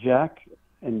see, Jack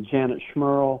and Janet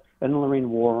Schmerl, Ed and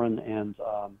Lorraine Warren, and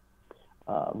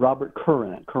Robert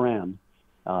Curran.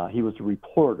 He was a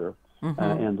reporter,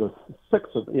 and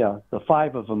the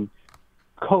five of them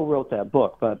co-wrote that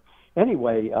book. But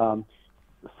anyway,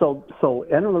 so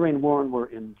Ed and Lorraine Warren were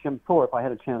in Jim Thorpe. I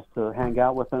had a chance to hang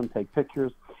out with them, take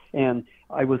pictures, and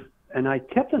I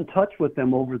kept in touch with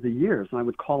them over the years. And I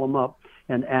would call them up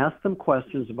and ask them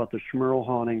questions about the Schmerl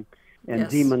haunting and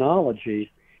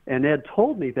demonology. And Ed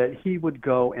told me that he would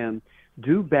go and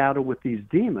do battle with these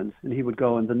demons, and he would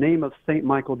go, in the name of Saint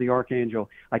Michael the Archangel,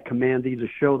 I command thee to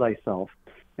show thyself.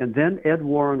 And then Ed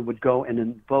Warren would go and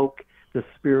invoke the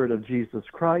spirit of Jesus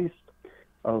Christ,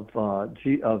 of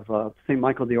Saint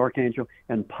Michael the Archangel,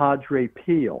 and Padre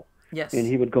Pio. Yes. And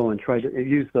he would go and try to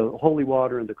use the holy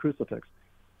water and the crucifix.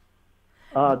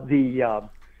 A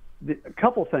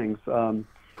couple things.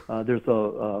 There's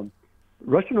a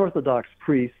Russian Orthodox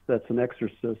priest that's an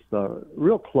exorcist,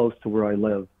 real close to where I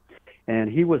live,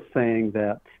 and he was saying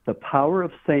that the power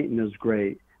of Satan is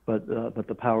great, but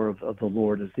the power of the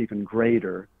Lord is even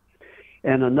greater.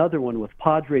 And another one with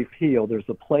Padre Pio. There's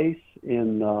a place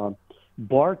in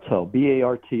Bartow,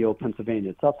 Barto, Pennsylvania.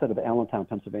 It's outside of Allentown,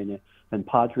 Pennsylvania, and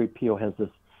Padre Pio has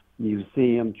this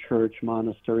museum, church,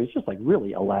 monastery. It's just like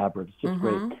really elaborate. It's just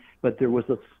great. But there was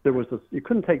a you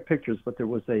couldn't take pictures, but there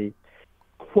was a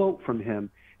quote from him,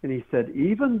 and he said,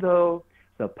 even though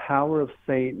the power of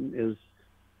Satan is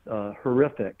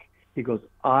horrific, he goes,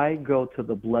 I go to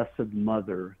the Blessed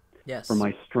Mother for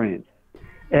my strength.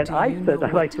 And I said,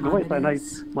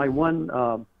 my one,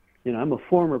 I'm a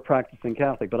former practicing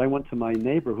Catholic, but I went to my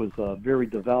neighbor who's a very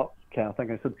devout Catholic.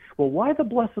 I said, well, why the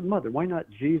Blessed Mother? Why not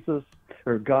Jesus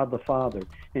or God the Father?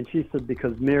 And she said,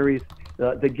 because Mary's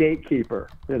the gatekeeper.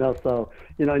 So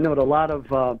I know that a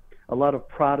lot of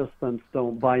Protestants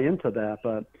don't buy into that,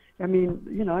 but there's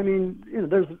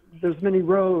many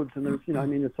roads, and there's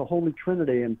it's a Holy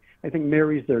Trinity, and I think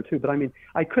Mary's there too. But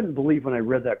I couldn't believe when I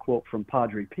read that quote from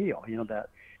Padre Pio, that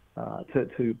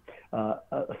to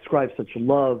ascribe such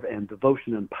love and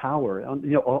devotion and power,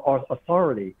 or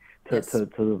authority to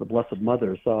the Blessed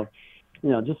Mother. So,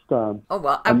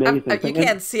 amazing. You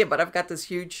can't see it, but I've got this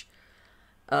huge.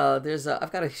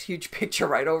 I've got a huge picture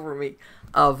right over me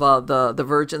of the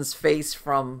Virgin's face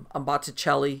from a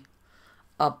Botticelli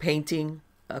painting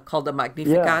called the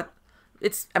Magnificat. Yeah.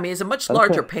 It's a much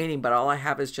larger painting, but all I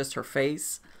have is just her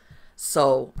face.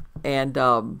 So, and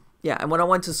when I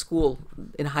went to school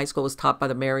in high school, I was taught by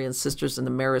the Marian sisters and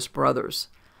the Marist brothers.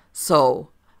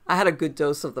 So I had a good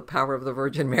dose of the power of the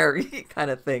Virgin Mary kind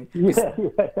of thing. Yeah.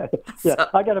 So,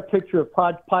 I got a picture of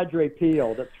Padre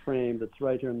Pio that's framed. That's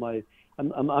right here in my.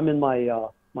 I'm in my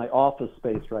office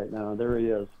space right now. There he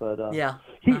is. But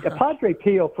Padre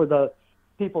Pio, for the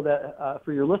people that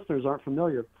for your listeners aren't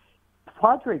familiar,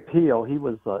 Padre Pio, he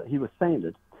was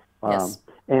sainted,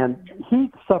 and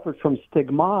he suffered from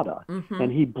stigmata,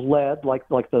 and he bled like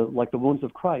the wounds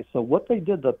of Christ. So what they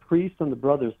did, the priest and the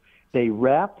brothers, they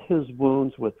wrapped his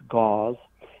wounds with gauze,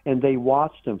 and they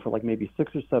watched him for like maybe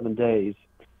 6 or 7 days,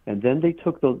 and then they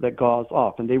took that gauze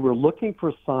off, and they were looking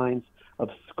for signs of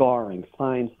scarring,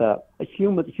 signs that a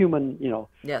human,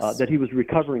 that he was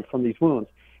recovering from these wounds,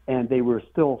 and they were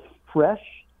still fresh,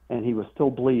 and he was still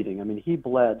bleeding. He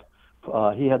bled.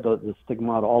 He had the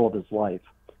stigmata all of his life.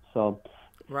 So,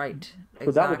 right. Exactly.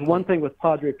 So that was one thing with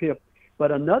Padre Pio.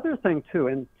 But another thing too,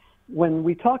 and when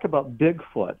we talk about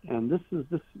Bigfoot, and this is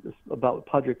about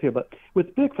Padre Pio, but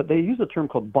with Bigfoot, they use a term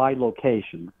called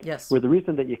bilocation. Yes. Where the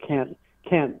reason that you can't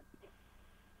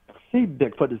see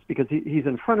Bigfoot is because he's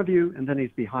in front of you and then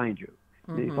he's behind you.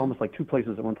 It's almost like two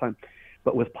places at one time.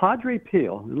 But with Padre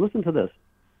Pio, listen to this.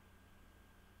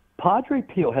 Padre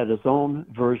Pio had his own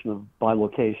version of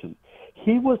bilocation.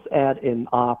 He was at an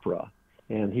opera,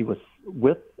 and he was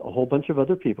with a whole bunch of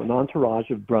other people, an entourage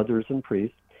of brothers and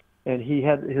priests, and he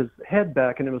had his head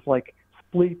back, and it was like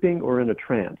sleeping or in a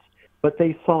trance. But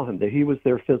they saw him, that he was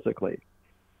there physically.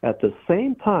 At the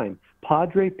same time,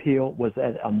 Padre Pio was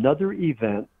at another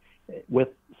event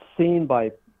seen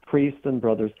by priests and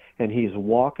brothers, and he's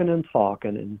walking and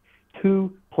talking in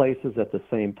two places at the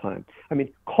same time.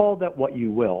 Call that what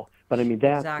you will, but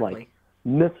that's like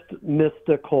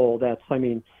mystical. That's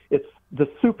it's the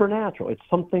supernatural. It's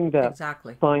something that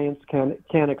science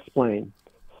can't explain.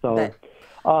 So,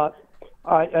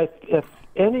 if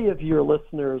any of your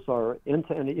listeners are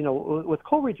into any, with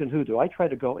Co-Regent Hoodoo, I try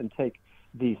to go and take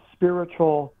the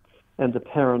spiritual and the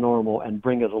paranormal and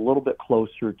bring it a little bit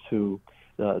closer to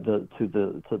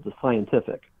the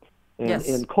scientific. And Yes.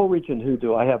 in Coleridge and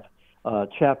Hoodoo, I have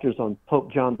chapters on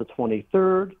Pope John the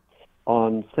 23rd,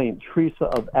 on Saint Teresa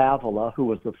of Avila, who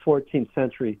was the 14th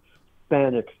century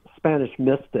Spanish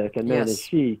mystic, and man, Yes. is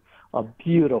she a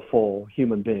beautiful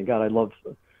human being. God, I love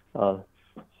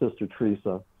Sister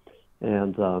Teresa.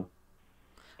 And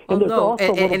there's also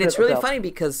a little and it's bit really about, funny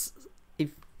because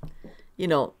if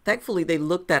thankfully they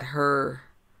looked at her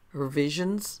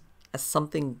visions as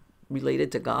something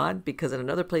related to God, because in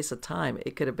another place of time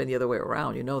it could have been the other way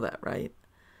around. You know that, right?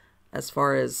 As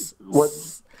far as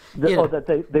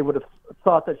that they would have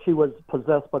thought that she was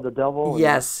possessed by the devil.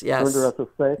 Yes, and yes. Burned her at the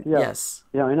stake. Yeah. Yes.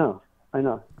 Yeah, I know.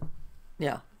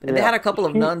 Yeah, and they had a couple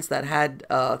of nuns that had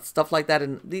stuff like that,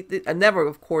 and never,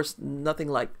 of course, nothing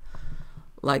like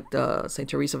the Saint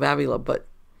Teresa of Avila, but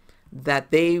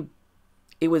that they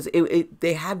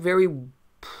had very,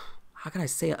 how can I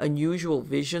say, unusual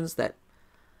visions that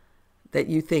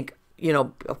you think,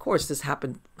 of course, this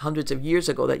happened hundreds of years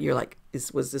ago, that you're like,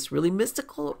 was this really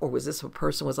mystical, or was this a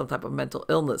person with some type of mental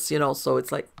illness? So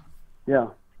it's like, yeah.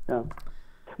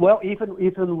 Well, even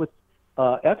with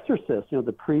exorcists,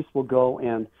 the priest will go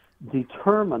and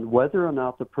determine whether or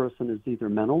not the person is either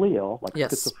mentally ill, like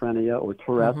Yes. schizophrenia or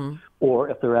Tourette, or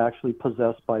if they're actually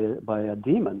possessed by a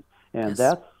demon. And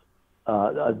that's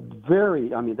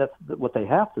that's what they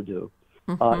have to do.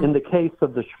 In the case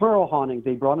of the Schmerl haunting,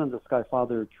 they brought in this guy,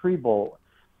 Father Trebol,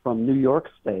 from New York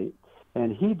State,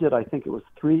 and he did, I think it was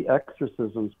 3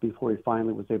 exorcisms before he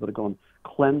finally was able to go and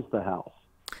cleanse the house.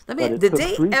 did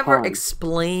they ever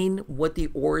explain what the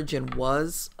origin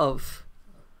was of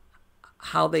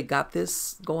how they got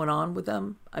this going on with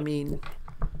them? I mean,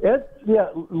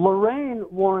 Lorraine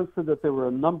warranted that there were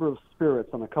a number of spirits,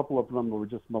 and a couple of them were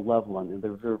just malevolent, and they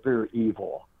were very, very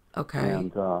evil. Okay.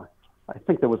 And I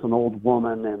think there was an old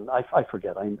woman, and I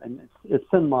forget.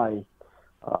 It's in my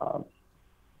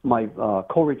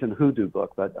Coleridge and Hoodoo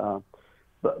book, but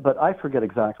I forget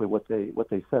exactly what they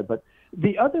said. But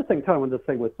the other thing, kind of the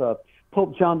thing with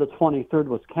Pope John the 23rd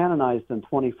was canonized in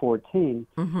 2014,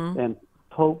 and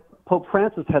Pope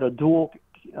Francis had a dual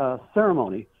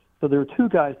ceremony. So there were 2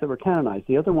 guys that were canonized.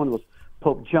 The other one was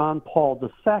Pope John Paul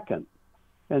II.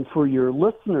 And for your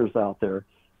listeners out there,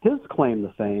 his claim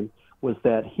to fame was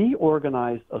that he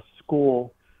organized a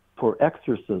school for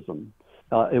exorcism.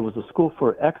 It was a school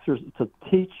for to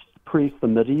teach priests the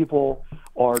medieval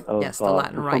art of the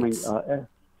Latin rites.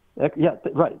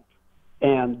 Right.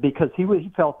 And because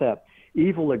he felt that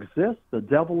evil exists, the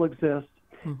devil exists,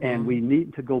 and we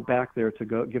need to go back there to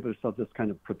give ourselves this kind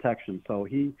of protection. So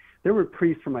there were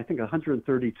priests from, I think,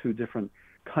 132 different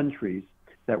countries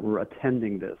that were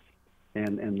attending this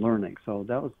and learning. So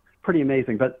that was pretty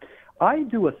amazing. But I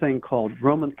do a thing called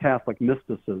Roman Catholic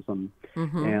mysticism,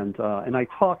 and I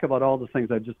talk about all the things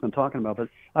I've just been talking about. But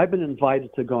I've been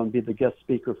invited to go and be the guest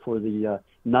speaker for the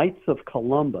Knights of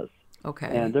Columbus.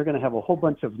 Okay. And they're going to have a whole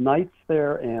bunch of knights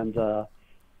there, and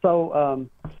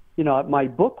my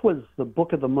book was the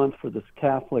book of the month for this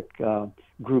Catholic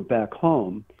group back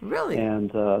home. Really?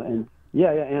 And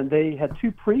they had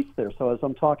 2 priests there. So as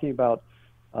I'm talking about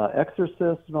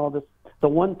exorcists and all this, the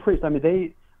one priest,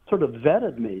 they sort of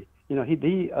vetted me.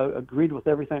 He agreed with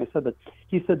everything I said, but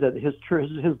he said that his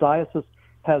diocese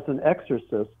has an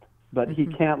exorcist, but he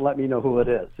can't let me know who it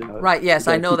is. Right. Yes,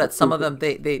 I know that some of them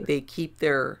they keep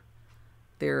their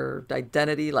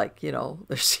identity, like their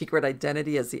secret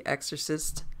identity as the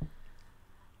exorcist.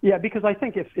 Yeah, because I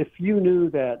think if you knew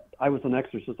that I was an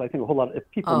exorcist, I think a whole lot. If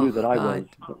people knew that I was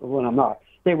when I'm not,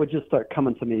 they would just start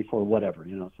coming to me for whatever.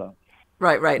 So.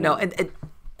 Right. No,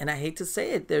 and I hate to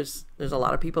say it, there's a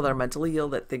lot of people that are mentally ill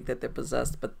that think that they're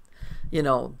possessed, but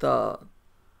they'll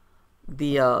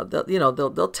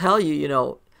tell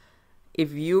you,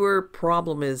 if your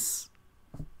problem is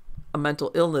a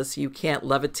mental illness, you can't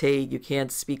levitate, you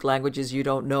can't speak languages you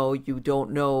don't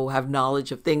know, have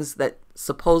knowledge of things that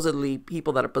supposedly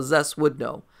people that are possessed would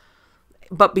know.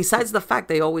 But besides the fact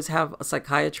they always have a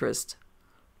psychiatrist,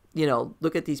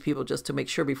 look at these people just to make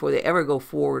sure before they ever go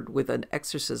forward with an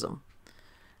exorcism.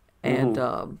 And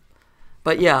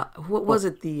but yeah, what was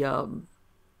it? I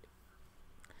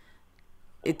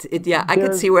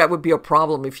could see where that would be a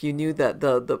problem if you knew that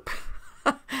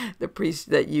the priest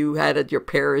that you had at your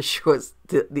parish was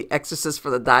the exorcist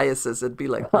for the diocese. It'd be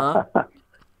like, huh?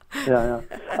 Yeah.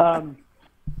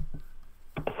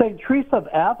 Saint Teresa of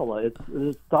Avila,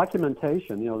 it's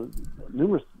documentation,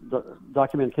 numerous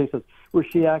documented cases where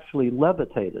she actually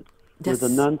levitated, where the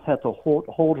nuns had to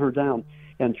hold her down.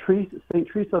 And Saint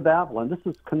Teresa of Avila, and this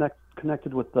is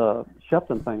connected with the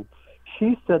Sheppton thing,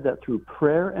 she said that through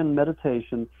prayer and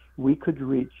meditation, we could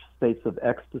reach states of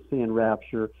ecstasy and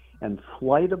rapture and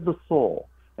flight of the soul.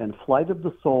 And flight of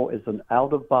the soul is an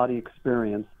out-of-body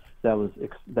experience that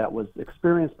was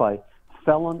experienced by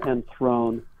Felon and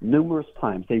Throne numerous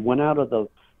times. They went out of the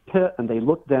pit and they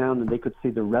looked down and they could see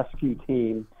the rescue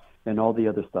team and all the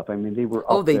other stuff. I mean, they were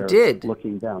up there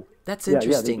looking down. That's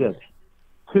interesting. Yeah, they did.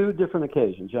 2 different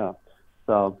occasions, yeah.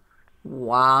 So.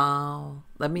 Wow.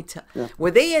 Let me tell. Yeah.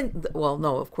 Were they in? Well,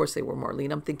 no, of course they were,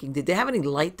 Marlene. I'm thinking, did they have any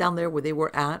light down there where they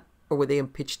were at, or were they in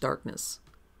pitch darkness?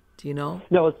 Do you know?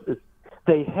 No,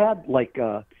 they had like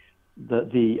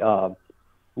the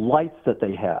lights that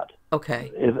they had.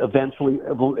 Okay. It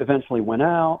eventually went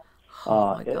out,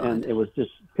 and it was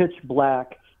just pitch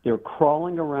black. They're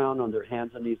crawling around on their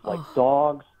hands and knees like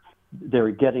dogs.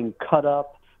 They're getting cut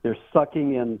up. They're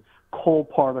sucking in coal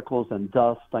particles and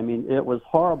dust. I mean, it was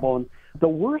horrible. And the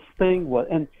worst thing was,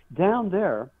 and down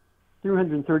there,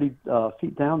 330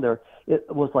 feet down there, it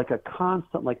was like a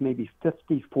constant, like maybe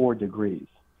 54 degrees.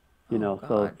 You know,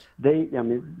 so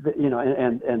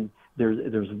and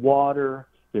there's water,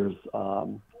 there's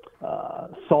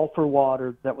sulfur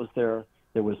water that was there.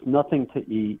 There was nothing to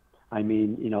eat. I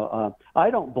mean, I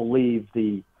don't believe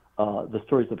the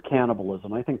stories of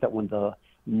cannibalism. I think that when the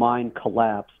mine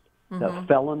collapsed, that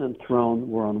Felon and Throne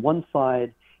were on one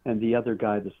side, and the other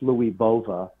guy, this Louis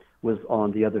Bova, was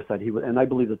on the other side. And I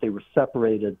believe that they were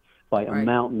separated by a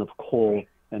mountain of coal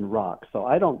and rock. So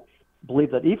I don't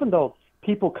believe that, even though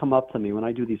people come up to me when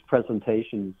I do these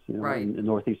presentations, in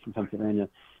northeastern Pennsylvania,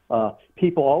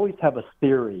 people always have a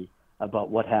theory about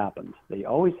what happened. They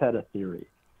always had a theory.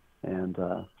 And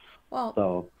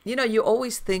you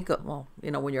always think of,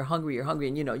 when you're hungry,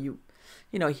 and you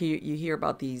hear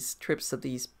about these trips of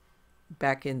these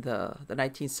back in the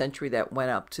 19th century that went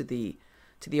up to the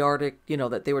Arctic,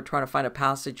 that they were trying to find a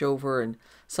passage over, and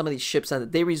some of these ships,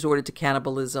 and they resorted to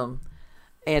cannibalism.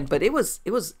 But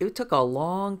it took a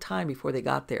long time before they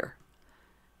got there,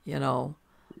 And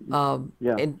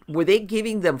were they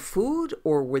giving them food,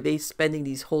 or were they spending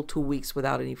these whole 2 weeks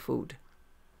without any food?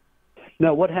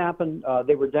 No, what happened,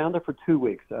 they were down there for 2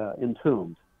 weeks,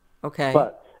 entombed. Okay.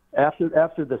 But after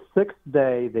the 6th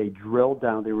day, they drilled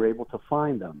down. They were able to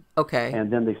find them. Okay.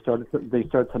 And then they started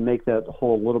to make that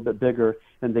hole a little bit bigger,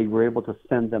 and they were able to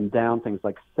send them down things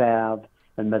like salve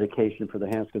and medication for the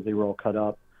hands because they were all cut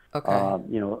up.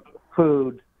 Okay.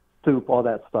 Food, soup, all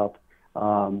that stuff.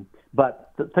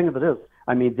 But the thing of it is,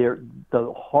 I mean,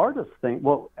 the hardest thing.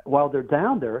 Well, while they're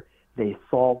down there, they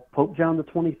saw Pope John the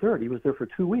 23rd. He was there for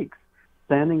 2 weeks,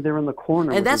 standing there in the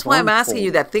corner. And that's why I'm asking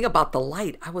you that thing about the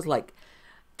light. I was like,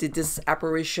 did this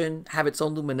apparition have its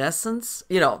own luminescence?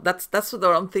 That's what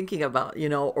I'm thinking about.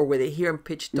 Or were they here in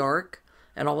pitch dark,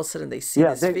 and all of a sudden they see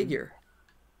this figure?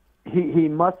 He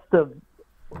must have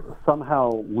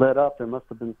somehow lit up. There must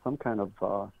have been some kind of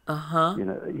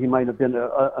he might have been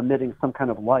emitting some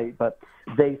kind of light. But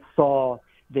they saw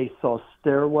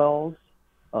stairwells,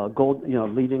 gold,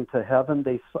 leading to heaven.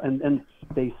 They saw, and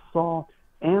they saw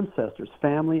ancestors,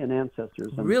 family and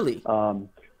ancestors. And, really?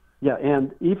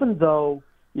 And even though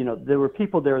there were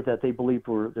people there that they believed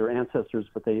were their ancestors,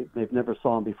 but they've never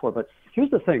saw them before. But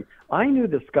here's the thing: I knew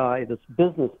this guy, this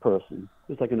business person,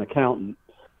 who's like an accountant,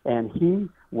 and he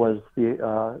was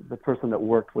the person that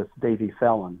worked with Davy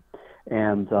Felon,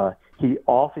 and he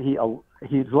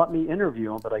let me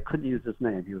interview him, but I couldn't use his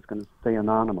name. He was going to stay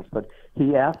anonymous. But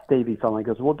he asked Davy Felon, he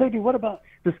goes, "Well, Davy, what about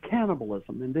this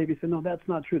cannibalism?" And Davy said, "No, that's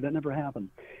not true. That never happened."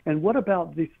 "And what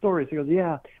about these stories?" He goes,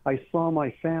 "Yeah, I saw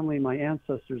my family, my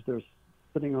ancestors. They're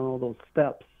sitting on all those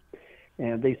steps,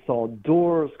 and they saw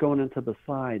doors going into the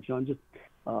sides. Just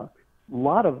a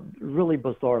lot of really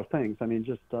bizarre things. I mean,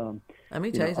 just let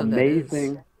me tell you something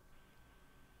amazing."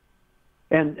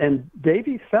 And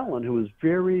Davy Felon, who was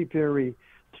very, very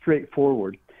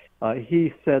straightforward,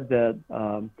 he said that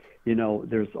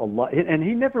there's a lot, and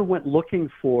he never went looking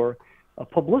for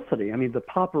publicity. I mean, the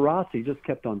paparazzi just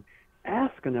kept on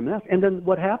asking him, and then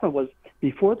what happened was,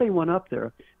 before they went up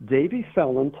there, Davy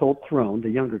Felon told Throne, the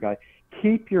younger guy,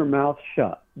 "Keep your mouth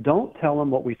shut. Don't tell them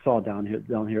what we saw down here.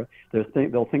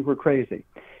 They'll think we're crazy."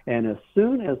 And as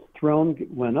soon as Throne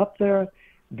went up there,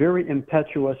 very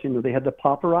impetuous, they had the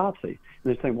paparazzi.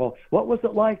 And they're saying, "Well, what was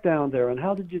it like down there? And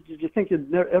how did you think you'd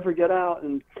never ever get out?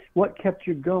 And what kept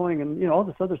you going?" And all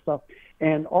this other stuff.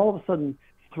 And all of a sudden,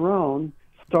 Throne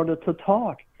started to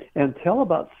talk and tell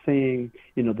about seeing,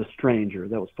 the stranger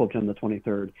that was Pope John the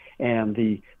 23rd, and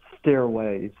the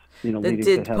stairways, leading to heaven.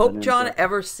 Did Pope John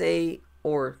ever say,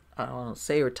 or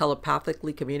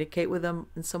telepathically communicate with them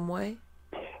in some way?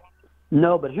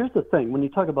 No, but here's the thing. When you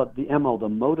talk about the MO, the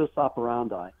modus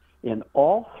operandi, in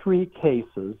all 3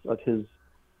 cases of his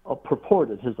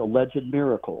purported, his alleged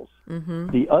miracles.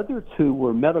 The other two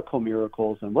were medical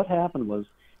miracles, and what happened was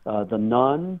the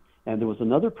nun, and there was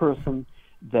another person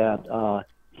that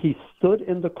he stood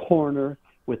in the corner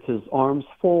with his arms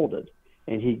folded,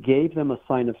 and he gave them a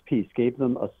sign of peace, gave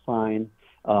them a sign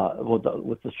with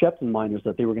the Sheppton miners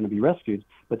that they were going to be rescued,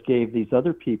 but gave these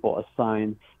other people a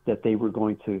sign that they were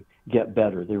going to get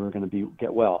better, they were going to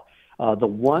get well. The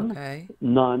one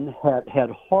nun had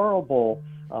horrible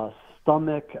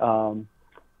stomach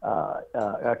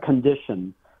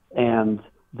condition, and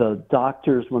the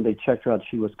doctors, when they checked her out,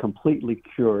 she was completely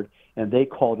cured, and they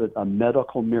called it a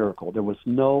medical miracle. There was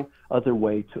no other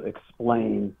way to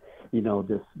explain,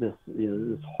 this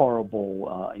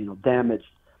horrible, damaged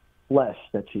flesh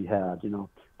that she had,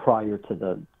 prior to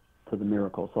the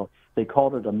miracle. So they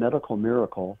called it a medical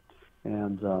miracle.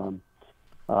 And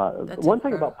one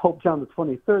thing about Pope John the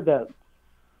 23rd that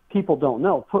people don't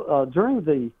know, during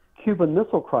the Cuban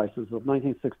Missile Crisis of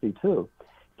 1962,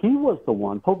 he was the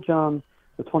one. Pope John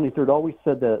the 23rd always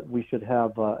said that we should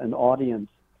have an audience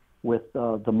with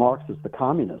the Marxists, the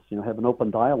communists, have an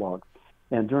open dialogue.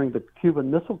 And during the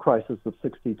Cuban Missile Crisis of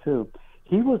 62,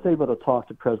 he was able to talk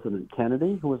to President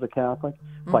Kennedy, who was a Catholic,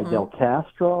 Fidel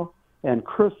Castro, and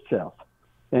Khrushchev.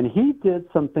 And he did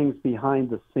some things behind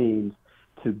the scenes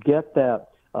to get that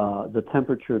the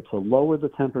temperature, to lower the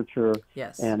temperature.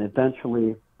 Yes. And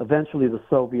eventually the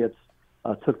Soviets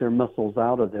took their missiles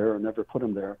out of there and never put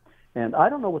them there. And I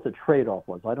don't know what the trade-off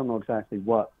was. I don't know exactly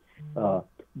what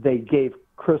they gave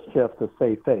Khrushchev to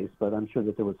save face, but I'm sure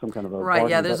that there was some kind of a right.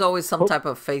 Yeah, there's always some type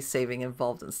of face saving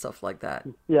involved and stuff like that.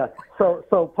 Yeah.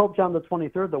 So Pope John the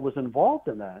 23rd that was involved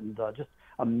in that, and just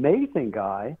amazing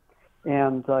guy,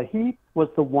 and he was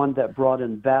the one that brought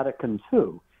in Vatican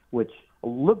II, which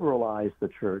liberalized the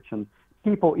church, and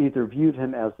people either viewed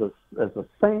him as a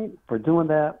saint for doing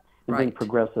that and being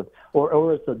progressive,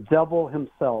 or as the devil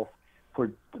himself for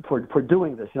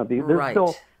doing this. There's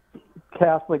still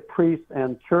Catholic priests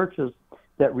and churches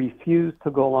that refuse to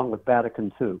go along with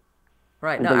Vatican II.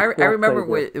 Right. Now, I remember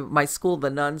with my school, the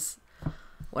nuns,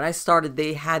 when I started,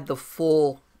 they had the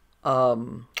full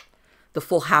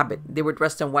habit. They were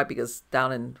dressed in white because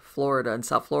down in Florida, in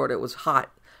South Florida, it was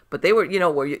hot. But they were,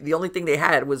 where the only thing they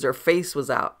had was their face was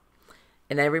out.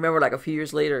 And I remember like a few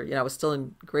years later, I was still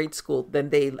in grade school, then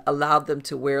they allowed them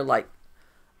to wear like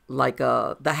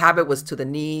the habit was to the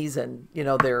knees, and they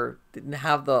didn't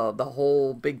have the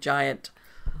whole big giant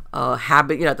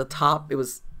habit at the top. It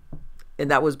was,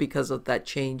 and that was because of that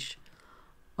change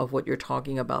of what you're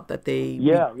talking about, that they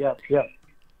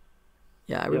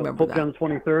I remember Pope that. John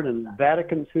XXIII and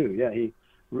Vatican II. Yeah, he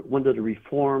wanted to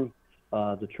reform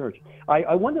the church.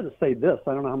 I wanted to say this.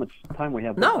 I don't know how much time we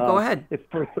have. No, go ahead. If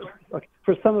for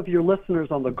some of your listeners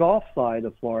on the Gulf side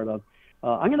of Florida,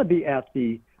 I'm going to be at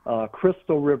the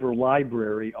Crystal River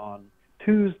Library on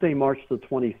Tuesday, March the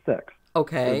 26th.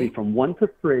 Okay. It'll be from 1 to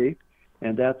 3,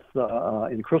 and that's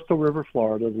in Crystal River,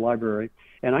 Florida, the library.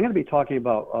 And I'm going to be talking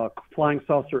about Flying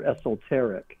Saucer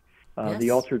Esoteric, the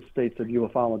altered states of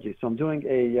ufology. So I'm doing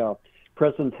a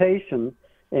presentation,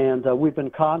 and we've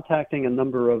been contacting a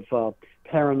number of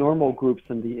paranormal groups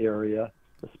in the area,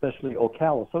 especially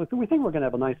Ocala. So we think we're going to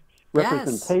have a nice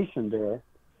representation there.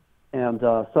 And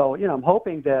so, I'm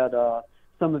hoping that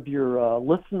some of your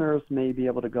listeners may be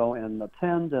able to go and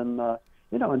attend and,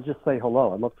 and just say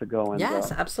hello. I'd love to go and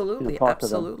yes, absolutely,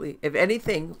 absolutely. If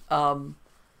anything,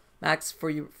 Max,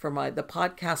 for the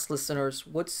podcast listeners,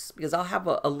 because I'll have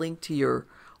a link to your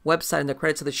website in the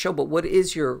credits of the show, but what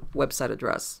is your website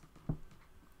address?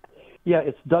 Yeah,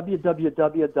 it's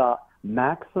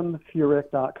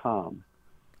www.maximfurek.com.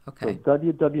 Okay. So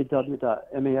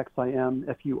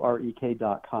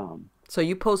www.maximfurek.com. So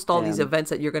you post all these events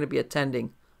that you're going to be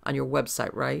attending on your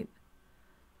website, right?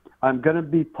 I'm going to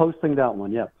be posting that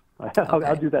one, yes.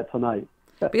 I'll do that tonight.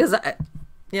 Because,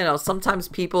 sometimes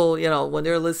people, when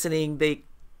they're listening, they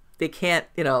can't,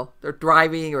 they're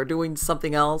driving or doing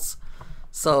something else.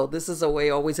 So this is a way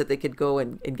always that they could go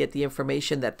and get the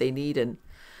information that they need. And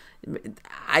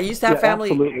I used to have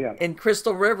family in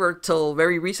Crystal River till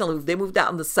very recently. They moved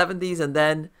out in the 70s, and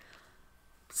then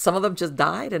some of them just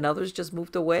died and others just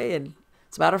moved away. And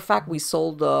as a matter of fact, we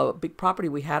sold a big property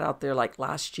we had out there like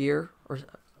last year or a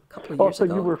couple of years ago.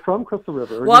 So you were from Crystal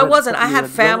River? Well, I wasn't. I had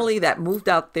family that moved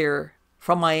out there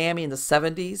from Miami in the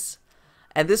 70s.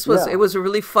 And this was, it was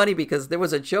really funny because there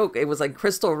was a joke. It was like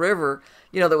Crystal River,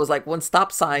 there was like one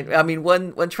stop sign. I mean,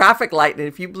 one traffic light. And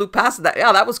if you blew past that,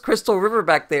 that was Crystal River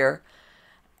back there.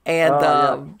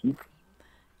 And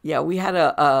we had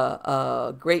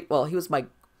a great, well, he was my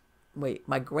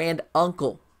grand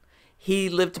uncle. he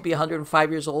lived to be 105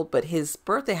 years old, but his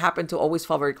birthday happened to always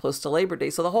fall very close to Labor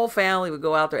Day. So the whole family would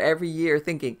go out there every year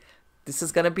thinking, this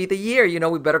is going to be the year, you know,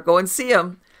 we better go and see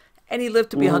him. And he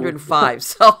lived to be 105.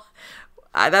 So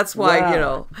that's why, you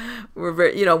know, we're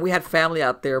very, you know, we had family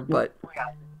out there, but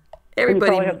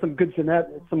everybody. You probably have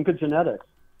some good genetics.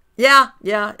 Yeah,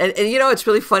 yeah. And you know, it's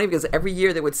really funny because every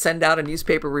year they would send out a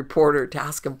newspaper reporter to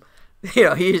ask him, you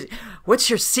know, what's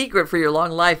your secret for your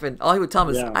long life? And all he would tell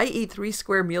him is, I eat 3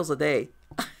 square meals a day.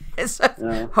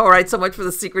 So, all right, so much for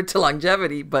the secret to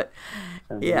longevity. But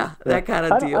that kind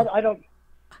of deal. I don't,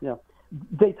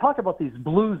 they talk about these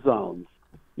blue zones.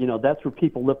 You know, that's where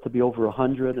people live to be over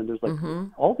 100. And there's like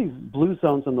all these blue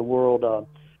zones in the world.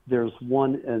 There's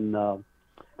one in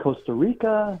Costa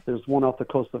Rica. There's one off the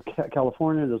coast of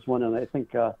California. There's one in, I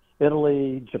think,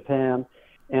 Italy, Japan.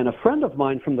 And a friend of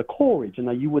mine from the coal region.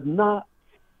 Now, you would not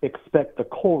expect the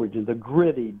coal region, the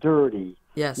gritty, dirty,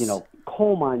 you know,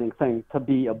 coal mining thing to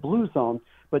be a blue zone.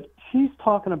 But she's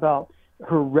talking about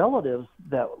her relatives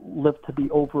that live to be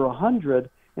over 100,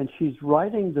 and she's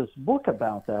writing this book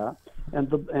about that and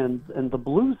the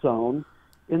blue zone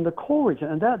in the coal region.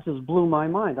 And that just blew my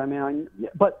mind. I mean,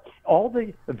 but all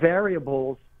the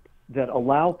variables that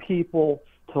allow people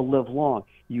to live long.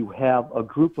 You have a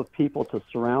group of people to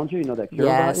surround you, you know, that care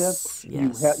about you.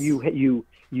 Yes.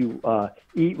 You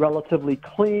eat relatively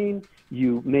clean.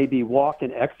 You maybe walk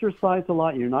and exercise a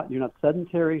lot. You're not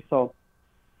sedentary. So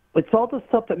it's all the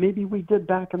stuff that maybe we did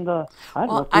back in the.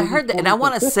 I heard that, and I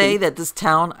want to say that this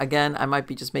town again. I might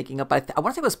be just making up. I want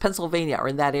to say it was Pennsylvania or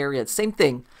in that area. Same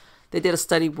thing. They did a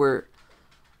study where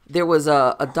there was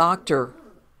a doctor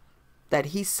that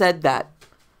he said that,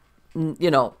 you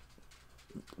know,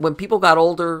 when people got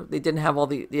older, they didn't have all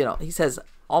the, you know, he says,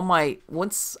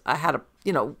 once I had a,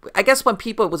 you know, I guess when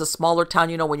people, it was a smaller town,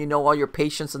 you know, when you know all your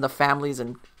patients and the families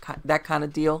and that kind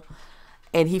of deal.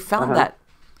 And he found that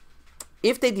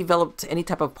if they developed any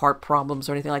type of heart problems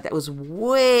or anything like that, it was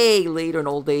way later in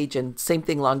old age. And same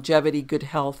thing, longevity, good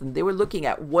health. And they were looking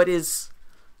at what is,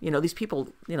 you know, these people,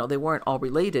 you know, they weren't all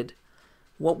related.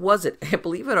 What was it? And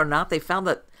believe it or not, they found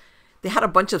that they had a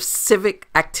bunch of civic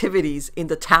activities in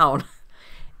the town.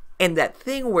 And that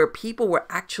thing where people were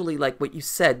actually like what you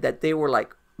said, that they were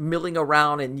like milling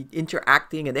around and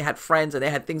interacting and they had friends and they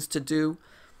had things to do,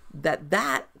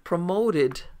 that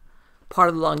promoted part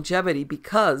of the longevity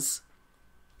because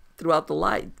throughout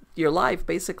your life,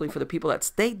 basically for the people that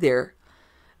stayed there,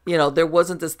 you know, there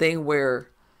wasn't this thing where,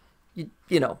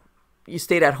 you know, you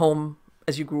stayed at home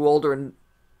as you grew older and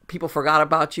people forgot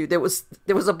about you. There was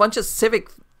a bunch of civic,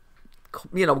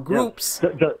 you know, groups.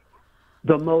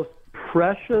 The most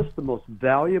precious, the most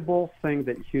valuable thing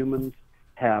that humans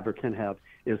have or can have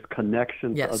is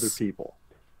connection to other people.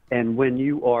 And when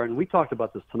you are, and we talked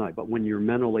about this tonight, but when you're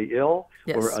mentally ill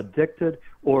or addicted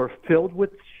or filled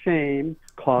with shame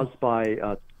caused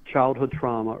by childhood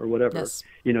trauma or whatever,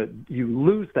 you know, you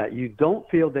lose that. You don't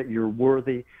feel that you're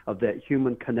worthy of that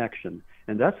human connection.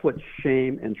 And that's what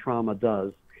shame and trauma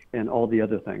does and all the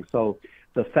other things. So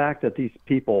the fact that these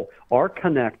people are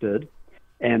connected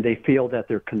and they feel that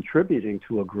they're contributing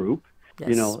to a group,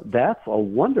 you know, that's a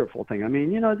wonderful thing. I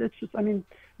mean, you know, it's just, I mean,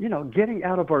 you know, getting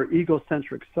out of our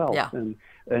egocentric self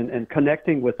and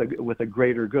connecting with a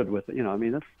greater good. With, you know, I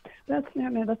mean, that's I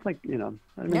mean, that's like, you know,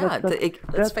 I mean,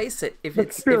 let's face it. If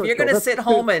you're gonna sit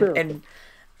home and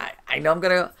I know I'm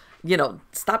gonna, you know,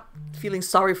 stop feeling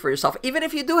sorry for yourself. Even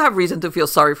if you do have reason to feel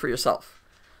sorry for yourself,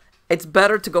 it's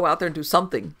better to go out there and do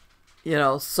something, you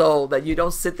know, so that you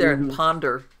don't sit there and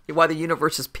ponder why the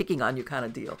universe is picking on you, kind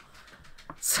of deal.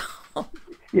 So.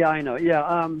 Yeah, I know.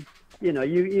 Yeah, you know,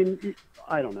 you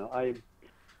I don't know.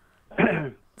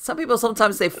 Some people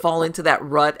sometimes they fall into that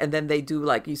rut, and then they do,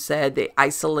 like you said, they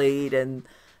isolate, and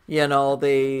you know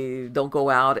they don't go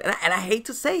out. And I hate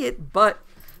to say it, but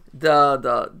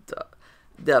the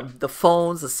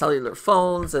phones, the cellular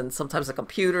phones, and sometimes the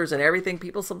computers and everything,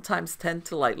 people sometimes tend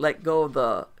to like let go of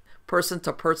the person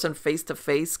to person, face to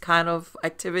face kind of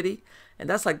activity, and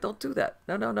that's like, don't do that.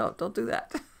 No, don't do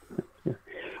that.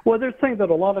 Well, they're saying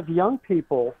that a lot of young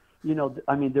people, you know,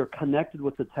 I mean, they're connected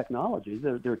with the technology.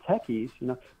 They're techies, you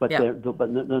know, but they're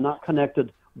not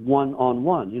connected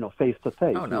one-on-one, you know,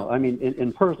 face-to-face. Oh, no. You know, I mean,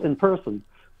 in person.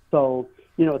 So,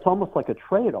 you know, it's almost like a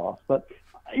trade-off. But,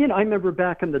 you know, I remember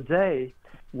back in the day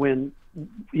when,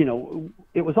 you know,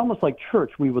 it was almost like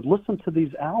church. We would listen to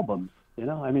these albums, you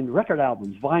know, I mean, record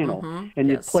albums, vinyl, and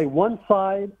you'd play one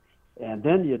side, and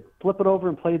then you'd flip it over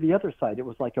and play the other side. It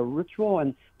was like a ritual,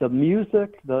 and the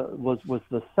music was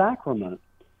the sacrament.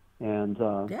 And,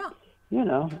 you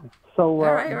know, so...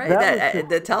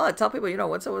 right. Tell people, you know,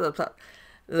 what's over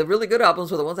The really good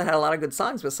albums were the ones that had a lot of good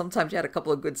songs, but sometimes you had a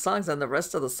couple of good songs, and the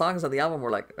rest of the songs on the album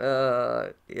were like,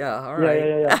 yeah, all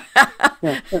right.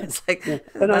 Yeah. It's like, yeah.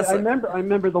 And I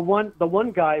remember the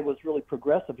one guy was really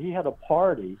progressive. He had a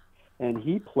party, and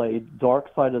he played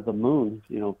Dark Side of the Moon,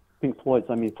 Pink Floyd's.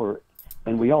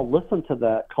 And we all listened to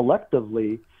that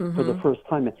collectively for the first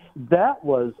time. And that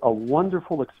was a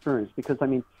wonderful experience because,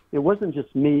 it wasn't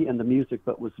just me and the music,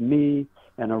 but it was me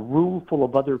and a room full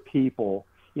of other people,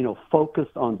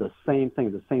 focused on the same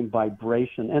thing, the same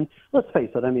vibration. And let's face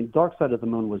it, Dark Side of the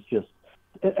Moon was just,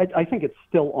 I think it's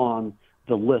still on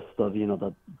the list of,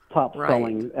 the top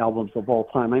selling albums of all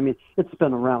time. It's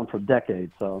been around for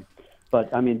decades. So,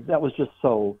 but that was just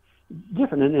so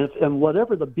different. And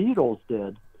whatever the Beatles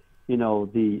did,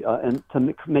 and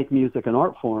to make music an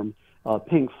art form,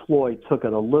 Pink Floyd took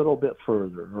it a little bit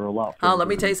further, or a lot further. Oh, let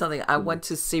me tell you something. I went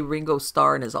to see Ringo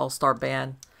Starr and his all-star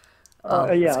band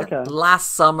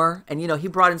last summer, and he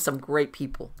brought in some great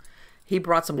people. He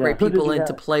brought some great people in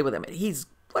to play with him.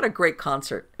 What a great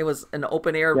concert! It was an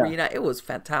open air arena. It was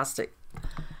fantastic.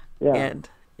 Yeah, and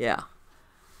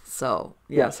some of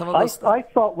those.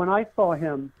 When I saw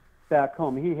him back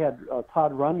home, he had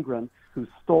Todd Rundgren, who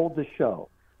stole the show.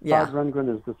 Yeah. Todd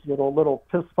Rundgren is this little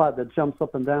piss pot that jumps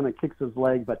up and down and kicks his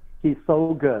leg, but he's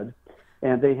so good.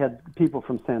 And they had people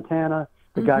from Santana,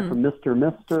 the guy from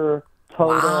Mr. Toto.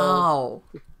 Wow.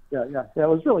 Yeah, it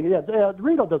was really good. Yeah,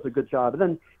 Ringo does a good job. And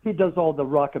then he does all the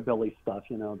rockabilly stuff,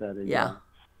 So,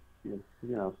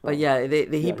 but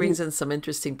he brings in some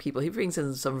interesting people. He brings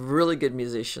in some really good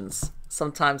musicians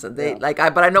sometimes, and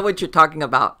but I know what you're talking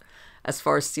about as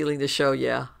far as stealing the show.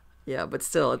 Yeah, but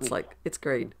still, it's it's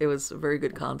great. It was a very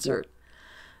good concert.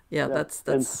 Yeah, that's.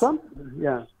 And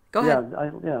Go ahead.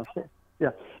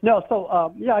 No, so I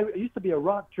used to be a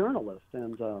rock journalist,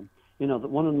 and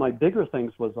one of my bigger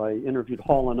things was I interviewed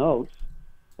Hall and Oates,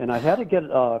 and I had to get.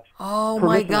 Oh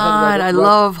my God, I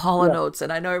love Hall and Oates,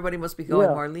 and I know everybody must be going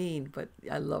Marlene, but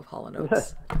I love Hall and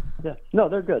Oates. No,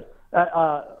 they're good.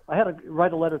 I had to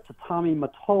write a letter to Tommy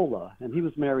Mottola, and he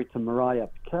was married to Mariah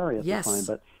Carey at the time,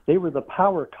 but they were the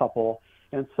power couple,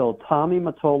 and so Tommy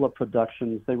Mottola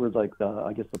Productions, they were like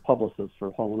the publicists for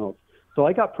Hall and Oates. So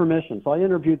I got permission. So I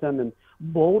interviewed them in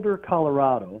Boulder,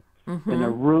 Colorado, in a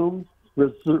room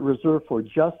reserved for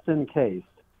just in case.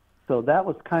 So that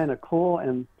was kind of cool,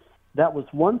 and that was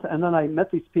one. And then I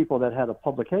met these people that had a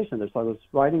publication there, so I was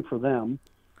writing for them.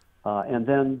 And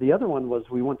then the other one was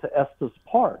we went to Estes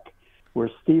Park, where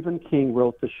Stephen King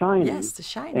wrote The Shining. Yes, The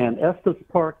Shining. And Estes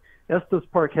Park has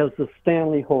the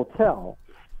Stanley Hotel,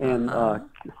 and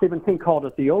Stephen King called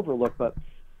it the Overlook. But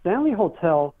Stanley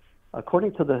Hotel,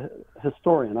 according to the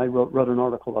historian, I wrote an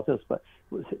article about this, but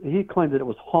he claimed that it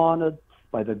was haunted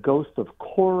by the ghost of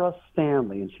Cora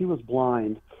Stanley, and she was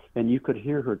blind, and you could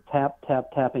hear her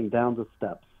tapping down the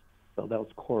steps. So that was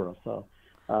Cora. So.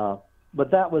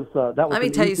 But that was Let me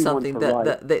tell you something.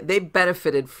 They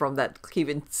benefited from that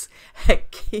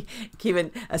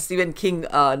Stephen King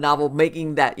novel,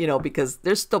 making that, because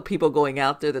there's still people going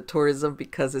out there, the tourism,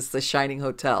 because it's the Shining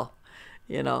Hotel.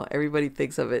 Everybody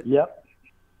thinks of it. Yep.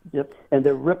 And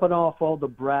they're ripping off all the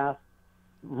brass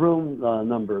room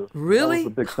numbers. Really? That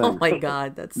was the big thing. Oh my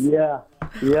God, that's. Yep.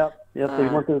 They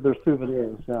wanted their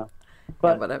souvenirs. Yeah.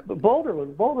 But Boulder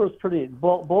was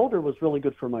really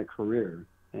good for my career.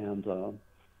 And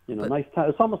nice time.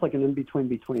 It's almost like an in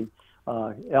between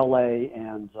L.A.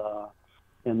 and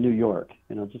New York.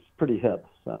 Just pretty hip.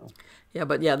 So. Yeah,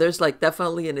 but there's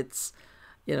definitely, and it's,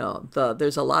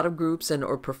 there's a lot of groups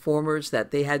or performers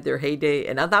that they had their heyday,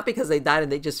 and not because they died and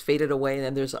they just faded away. And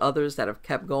then there's others that have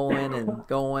kept going and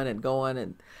going and going,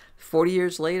 and 40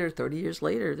 years later, 30 years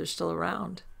later, they're still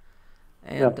around.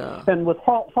 And with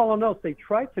Hall and Oates, they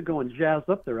tried to go and jazz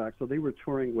up their act, so they were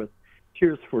touring with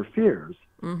Tears for Fears.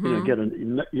 Get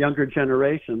a younger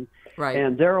generation. Right.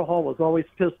 And Daryl Hall was always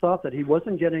pissed off that he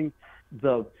wasn't getting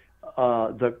the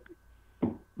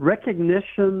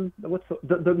recognition. The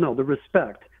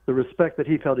respect that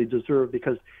he felt he deserved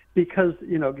because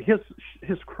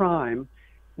his crime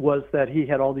was that he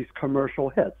had all these commercial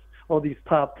hits, all these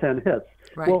top 10 hits.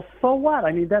 Right. Well, so what?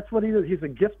 That's what he is. He's a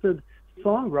gifted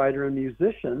songwriter and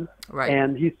musician,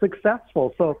 and he's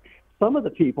successful. So some of the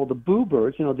people, the Boo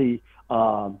Birds, the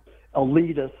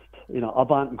elitist,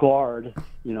 avant-garde,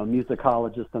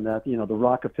 musicologists and that, the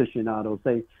rock aficionados,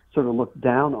 they sort of look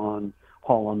down on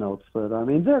Hall and Oates, but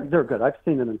they're good. I've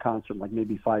seen them in concert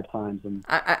maybe 5 times, and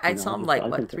I saw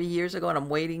them 3 years ago, and I'm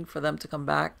waiting for them to come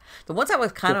back. The ones I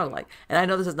was kind of and I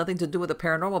know this has nothing to do with the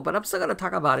paranormal, but I'm still going to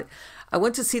talk about it. I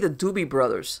went to see the Doobie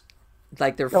Brothers,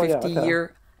 their 50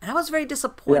 year And I was very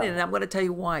disappointed, and I'm going to tell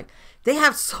you why. They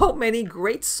have so many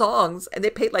great songs, and they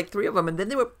paid like 3 of them, and then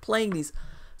they were playing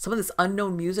some of this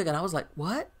unknown music, and I was like,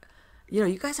 what? You know,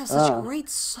 you guys have such great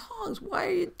songs. Why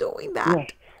are you doing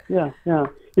that? Yeah.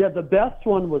 The best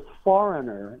one was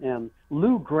Foreigner, and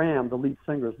Lou Gramm, the lead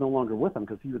singer, is no longer with them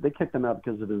because they kicked him out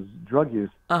because of his drug use.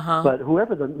 But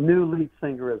whoever the new lead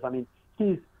singer is, I mean,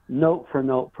 he's note for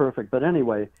note perfect. But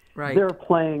anyway, they're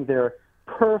playing their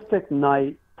perfect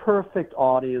night, perfect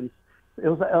audience. It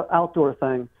was an outdoor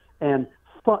thing, and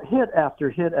hit after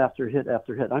hit after hit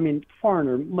after hit. I mean,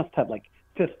 Foreigner must have like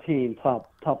 15 top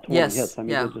 20 hits. I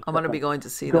mean, I'm going to be going to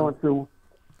see them.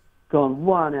 Going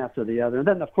one after the other. And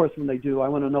then, of course, when they do I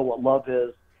Want to Know What Love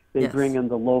Is, they bring in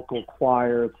the local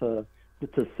choir to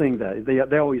sing that.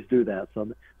 They always do that.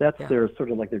 So that's their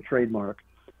sort of like their trademark.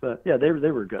 But, yeah, they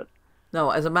were good. No,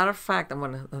 as a matter of fact,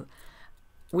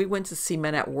 we went to see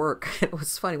Men at Work. It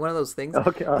was funny, one of those things.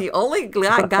 Okay. The only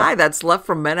guy that's left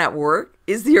from Men at Work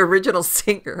is the original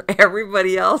singer.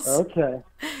 Everybody else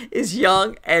is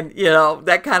young and, you know,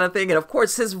 that kind of thing. And, of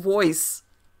course, his voice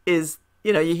is,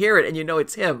 you know, you hear it and you know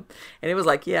it's him. And it was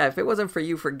like, yeah, if it wasn't for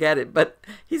you, forget it. But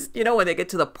he's, you know, when they get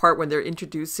to the part when they're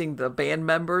introducing the band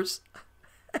members,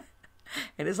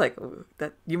 and it's like,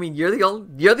 that you mean you're the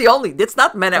only, it's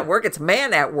not Men at Work, it's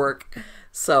Man at Work.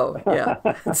 So, yeah.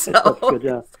 So,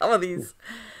 good, some of these.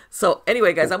 So,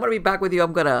 anyway, guys, I'm going to be back with you.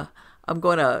 I'm going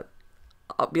to,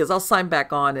 because I'll sign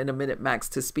back on in a minute, Max,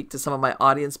 to speak to some of my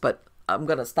audience, but I'm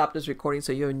going to stop this recording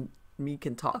so you and me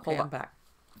can talk. Okay, hold on. I'm back.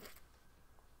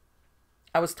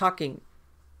 I was talking.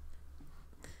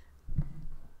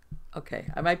 Okay,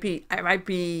 I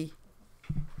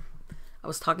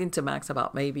was talking to Max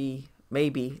about maybe,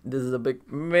 this is a big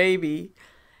maybe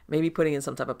putting in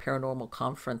some type of paranormal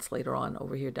conference later on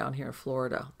down here in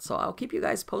Florida. So I'll keep you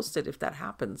guys posted if that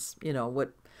happens. You know,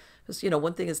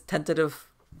 one thing is tentative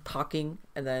talking,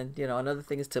 and then, you know, another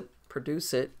thing is to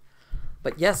produce it.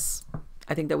 But yes,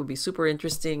 I think that would be super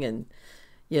interesting. And,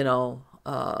 you know,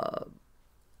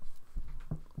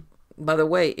 by the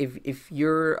way, if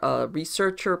you're a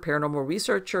researcher, paranormal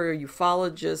researcher,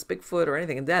 ufologist, Bigfoot, or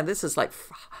anything, and then this is like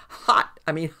hot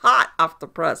off the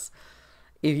press.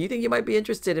 If you think you might be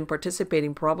interested in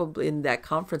participating probably in that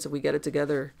conference, if we get it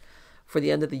together for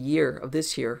the end of the year, of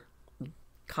this year,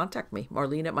 contact me,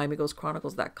 Marlene at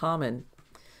MiamiGhostChronicles.com, and,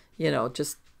 you know,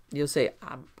 just, you'll say,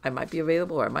 I might be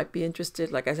available, or I might be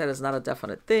interested. Like I said, it's not a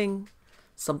definite thing,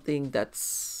 something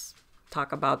that's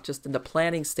talk about just in the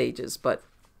planning stages, but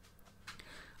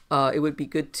it would be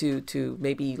good to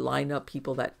maybe line up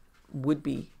people that would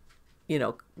be, you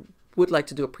know, would like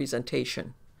to do a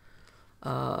presentation.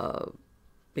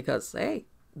 Because, hey,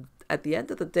 at the end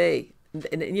of the day,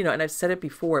 and you know, and I've said it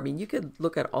before, I mean, you could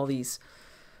look at all these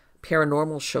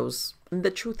paranormal shows, and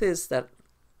the truth is that,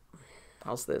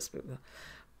 how's this?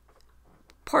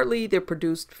 Partly they're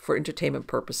produced for entertainment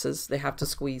purposes. They have to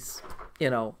squeeze, you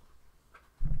know,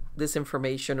 this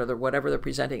information or whatever they're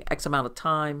presenting X amount of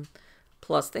time.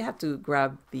 Plus, they have to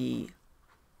grab the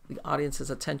audience's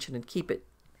attention and keep it.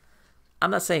 I'm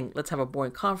not saying let's have a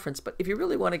boring conference, but if you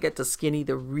really want to get to skinny,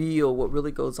 the real, what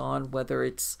really goes on, whether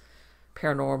it's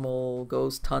paranormal,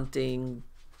 ghost hunting,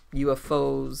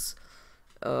 UFOs,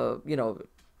 you know,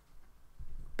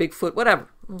 Bigfoot, whatever,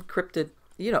 cryptid,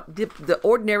 you know, the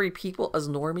ordinary people as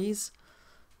normies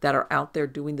that are out there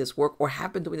doing this work or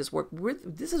have been doing this work,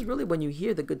 this is really when you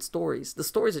hear the good stories, the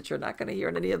stories that you're not going to hear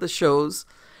in any of the shows.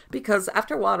 Because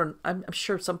after a while, I'm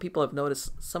sure some people have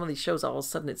noticed some of these shows, all of a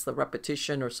sudden it's the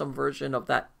repetition or some version of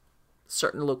that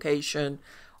certain location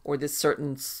or this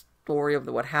certain story of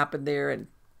what happened there. And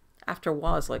after a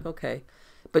while, it's like, okay.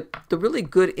 But the really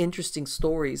good, interesting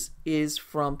stories is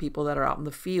from people that are out in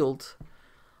the field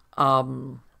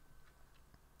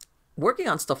working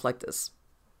on stuff like this.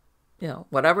 You know,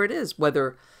 whatever it is,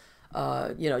 whether,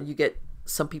 you know, you get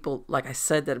some people, like I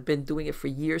said, that have been doing it for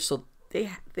years. So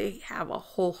they have a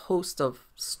whole host of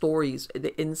stories.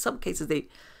 In some cases, they've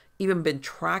even been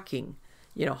tracking,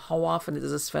 you know, how often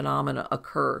does this phenomena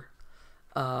occur?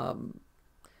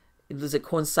 Does it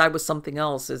coincide with something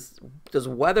else? Does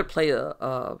weather play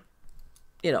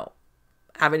you know,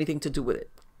 have anything to do with it?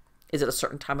 Is it a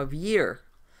certain time of year?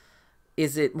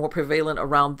 Is it more prevalent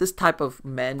around this type of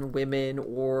men, women,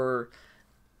 or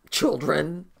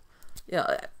children?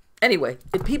 Yeah. Anyway,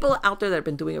 if people out there that have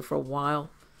been doing it for a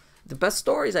while, the best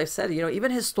stories, I've said, you know,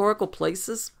 even historical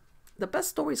places, the best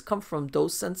stories come from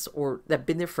docents or that have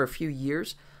been there for a few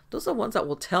years. Those are the ones that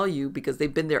will tell you because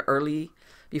they've been there early,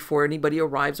 before anybody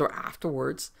arrives or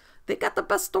afterwards. They got the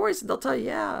best stories, and they'll tell you,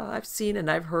 yeah, I've seen and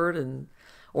I've heard,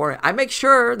 or I make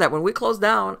sure that when we close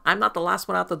down, I'm not the last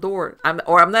one out the door.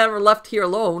 I'm never left here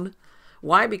alone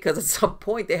Why? Because at some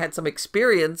point they had some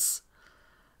experience,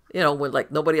 when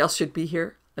like nobody else should be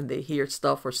here, and they hear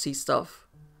stuff or see stuff.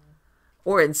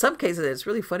 Or in some cases, it's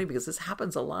really funny because this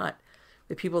happens a lot.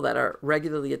 The people that are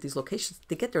regularly at these locations,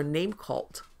 they get their name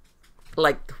called.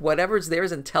 Like whatever's there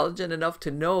is intelligent enough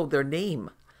to know their name.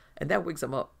 And that wigs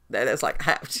them up. That's like,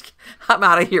 I'm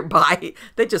out of here, bye.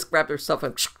 They just grab their stuff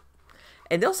and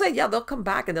they'll say, yeah, they'll come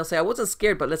back and they'll say, I wasn't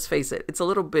scared, but let's face it, it's a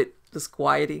little bit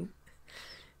disquieting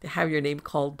to have your name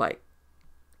called by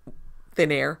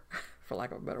thin air, for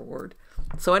lack of a better word.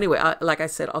 So anyway, like I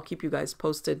said, I'll keep you guys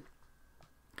posted.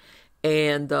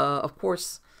 And of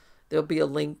course, there'll be a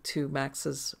link to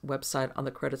Max's website on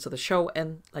the credits of the show.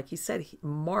 And like he said,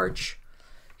 March,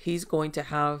 he's going to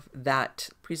have that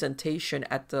presentation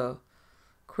at the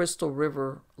Crystal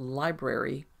River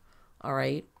Library. All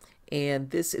right. And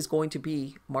this is going to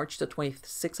be March the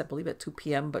 26th, I believe, at 2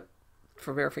 p.m. But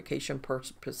for verification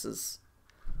purposes,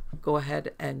 go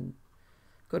ahead and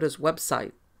go to his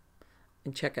website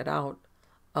and check it out.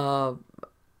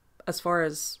 As far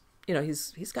as,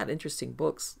 he's got interesting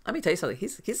books. Let me tell you something.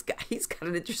 He's got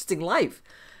an interesting life.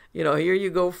 Here you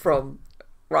go from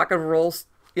rock and roll,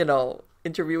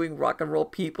 interviewing rock and roll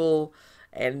people,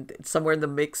 and somewhere in the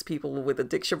mix, people with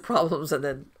addiction problems, and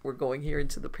then we're going here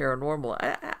into the paranormal.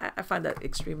 I find that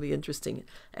extremely interesting,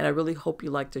 and I really hope you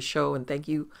like the show, and thank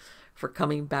you for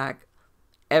coming back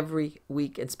every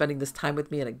week and spending this time with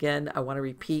me. And again, I want to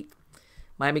repeat,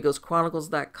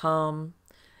 MiamiGhostChronicles.com,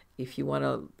 if you want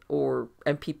to, or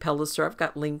MP Pellicer. I've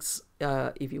got links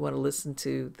if you want to listen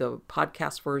to the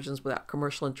podcast versions without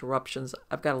commercial interruptions.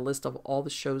 I've got a list of all the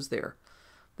shows there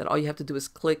that all you have to do is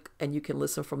click, and you can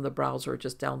listen from the browser or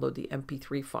just download the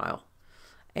MP3 file.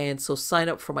 And so sign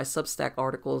up for my Substack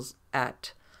articles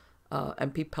at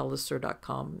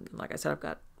mppellicer.com. Like I said, I've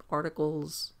got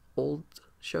articles, old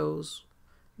shows,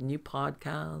 new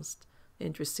podcast,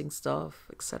 interesting stuff,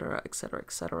 etc., etc.,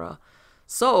 etc.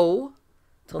 So,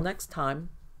 till next time,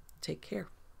 take care.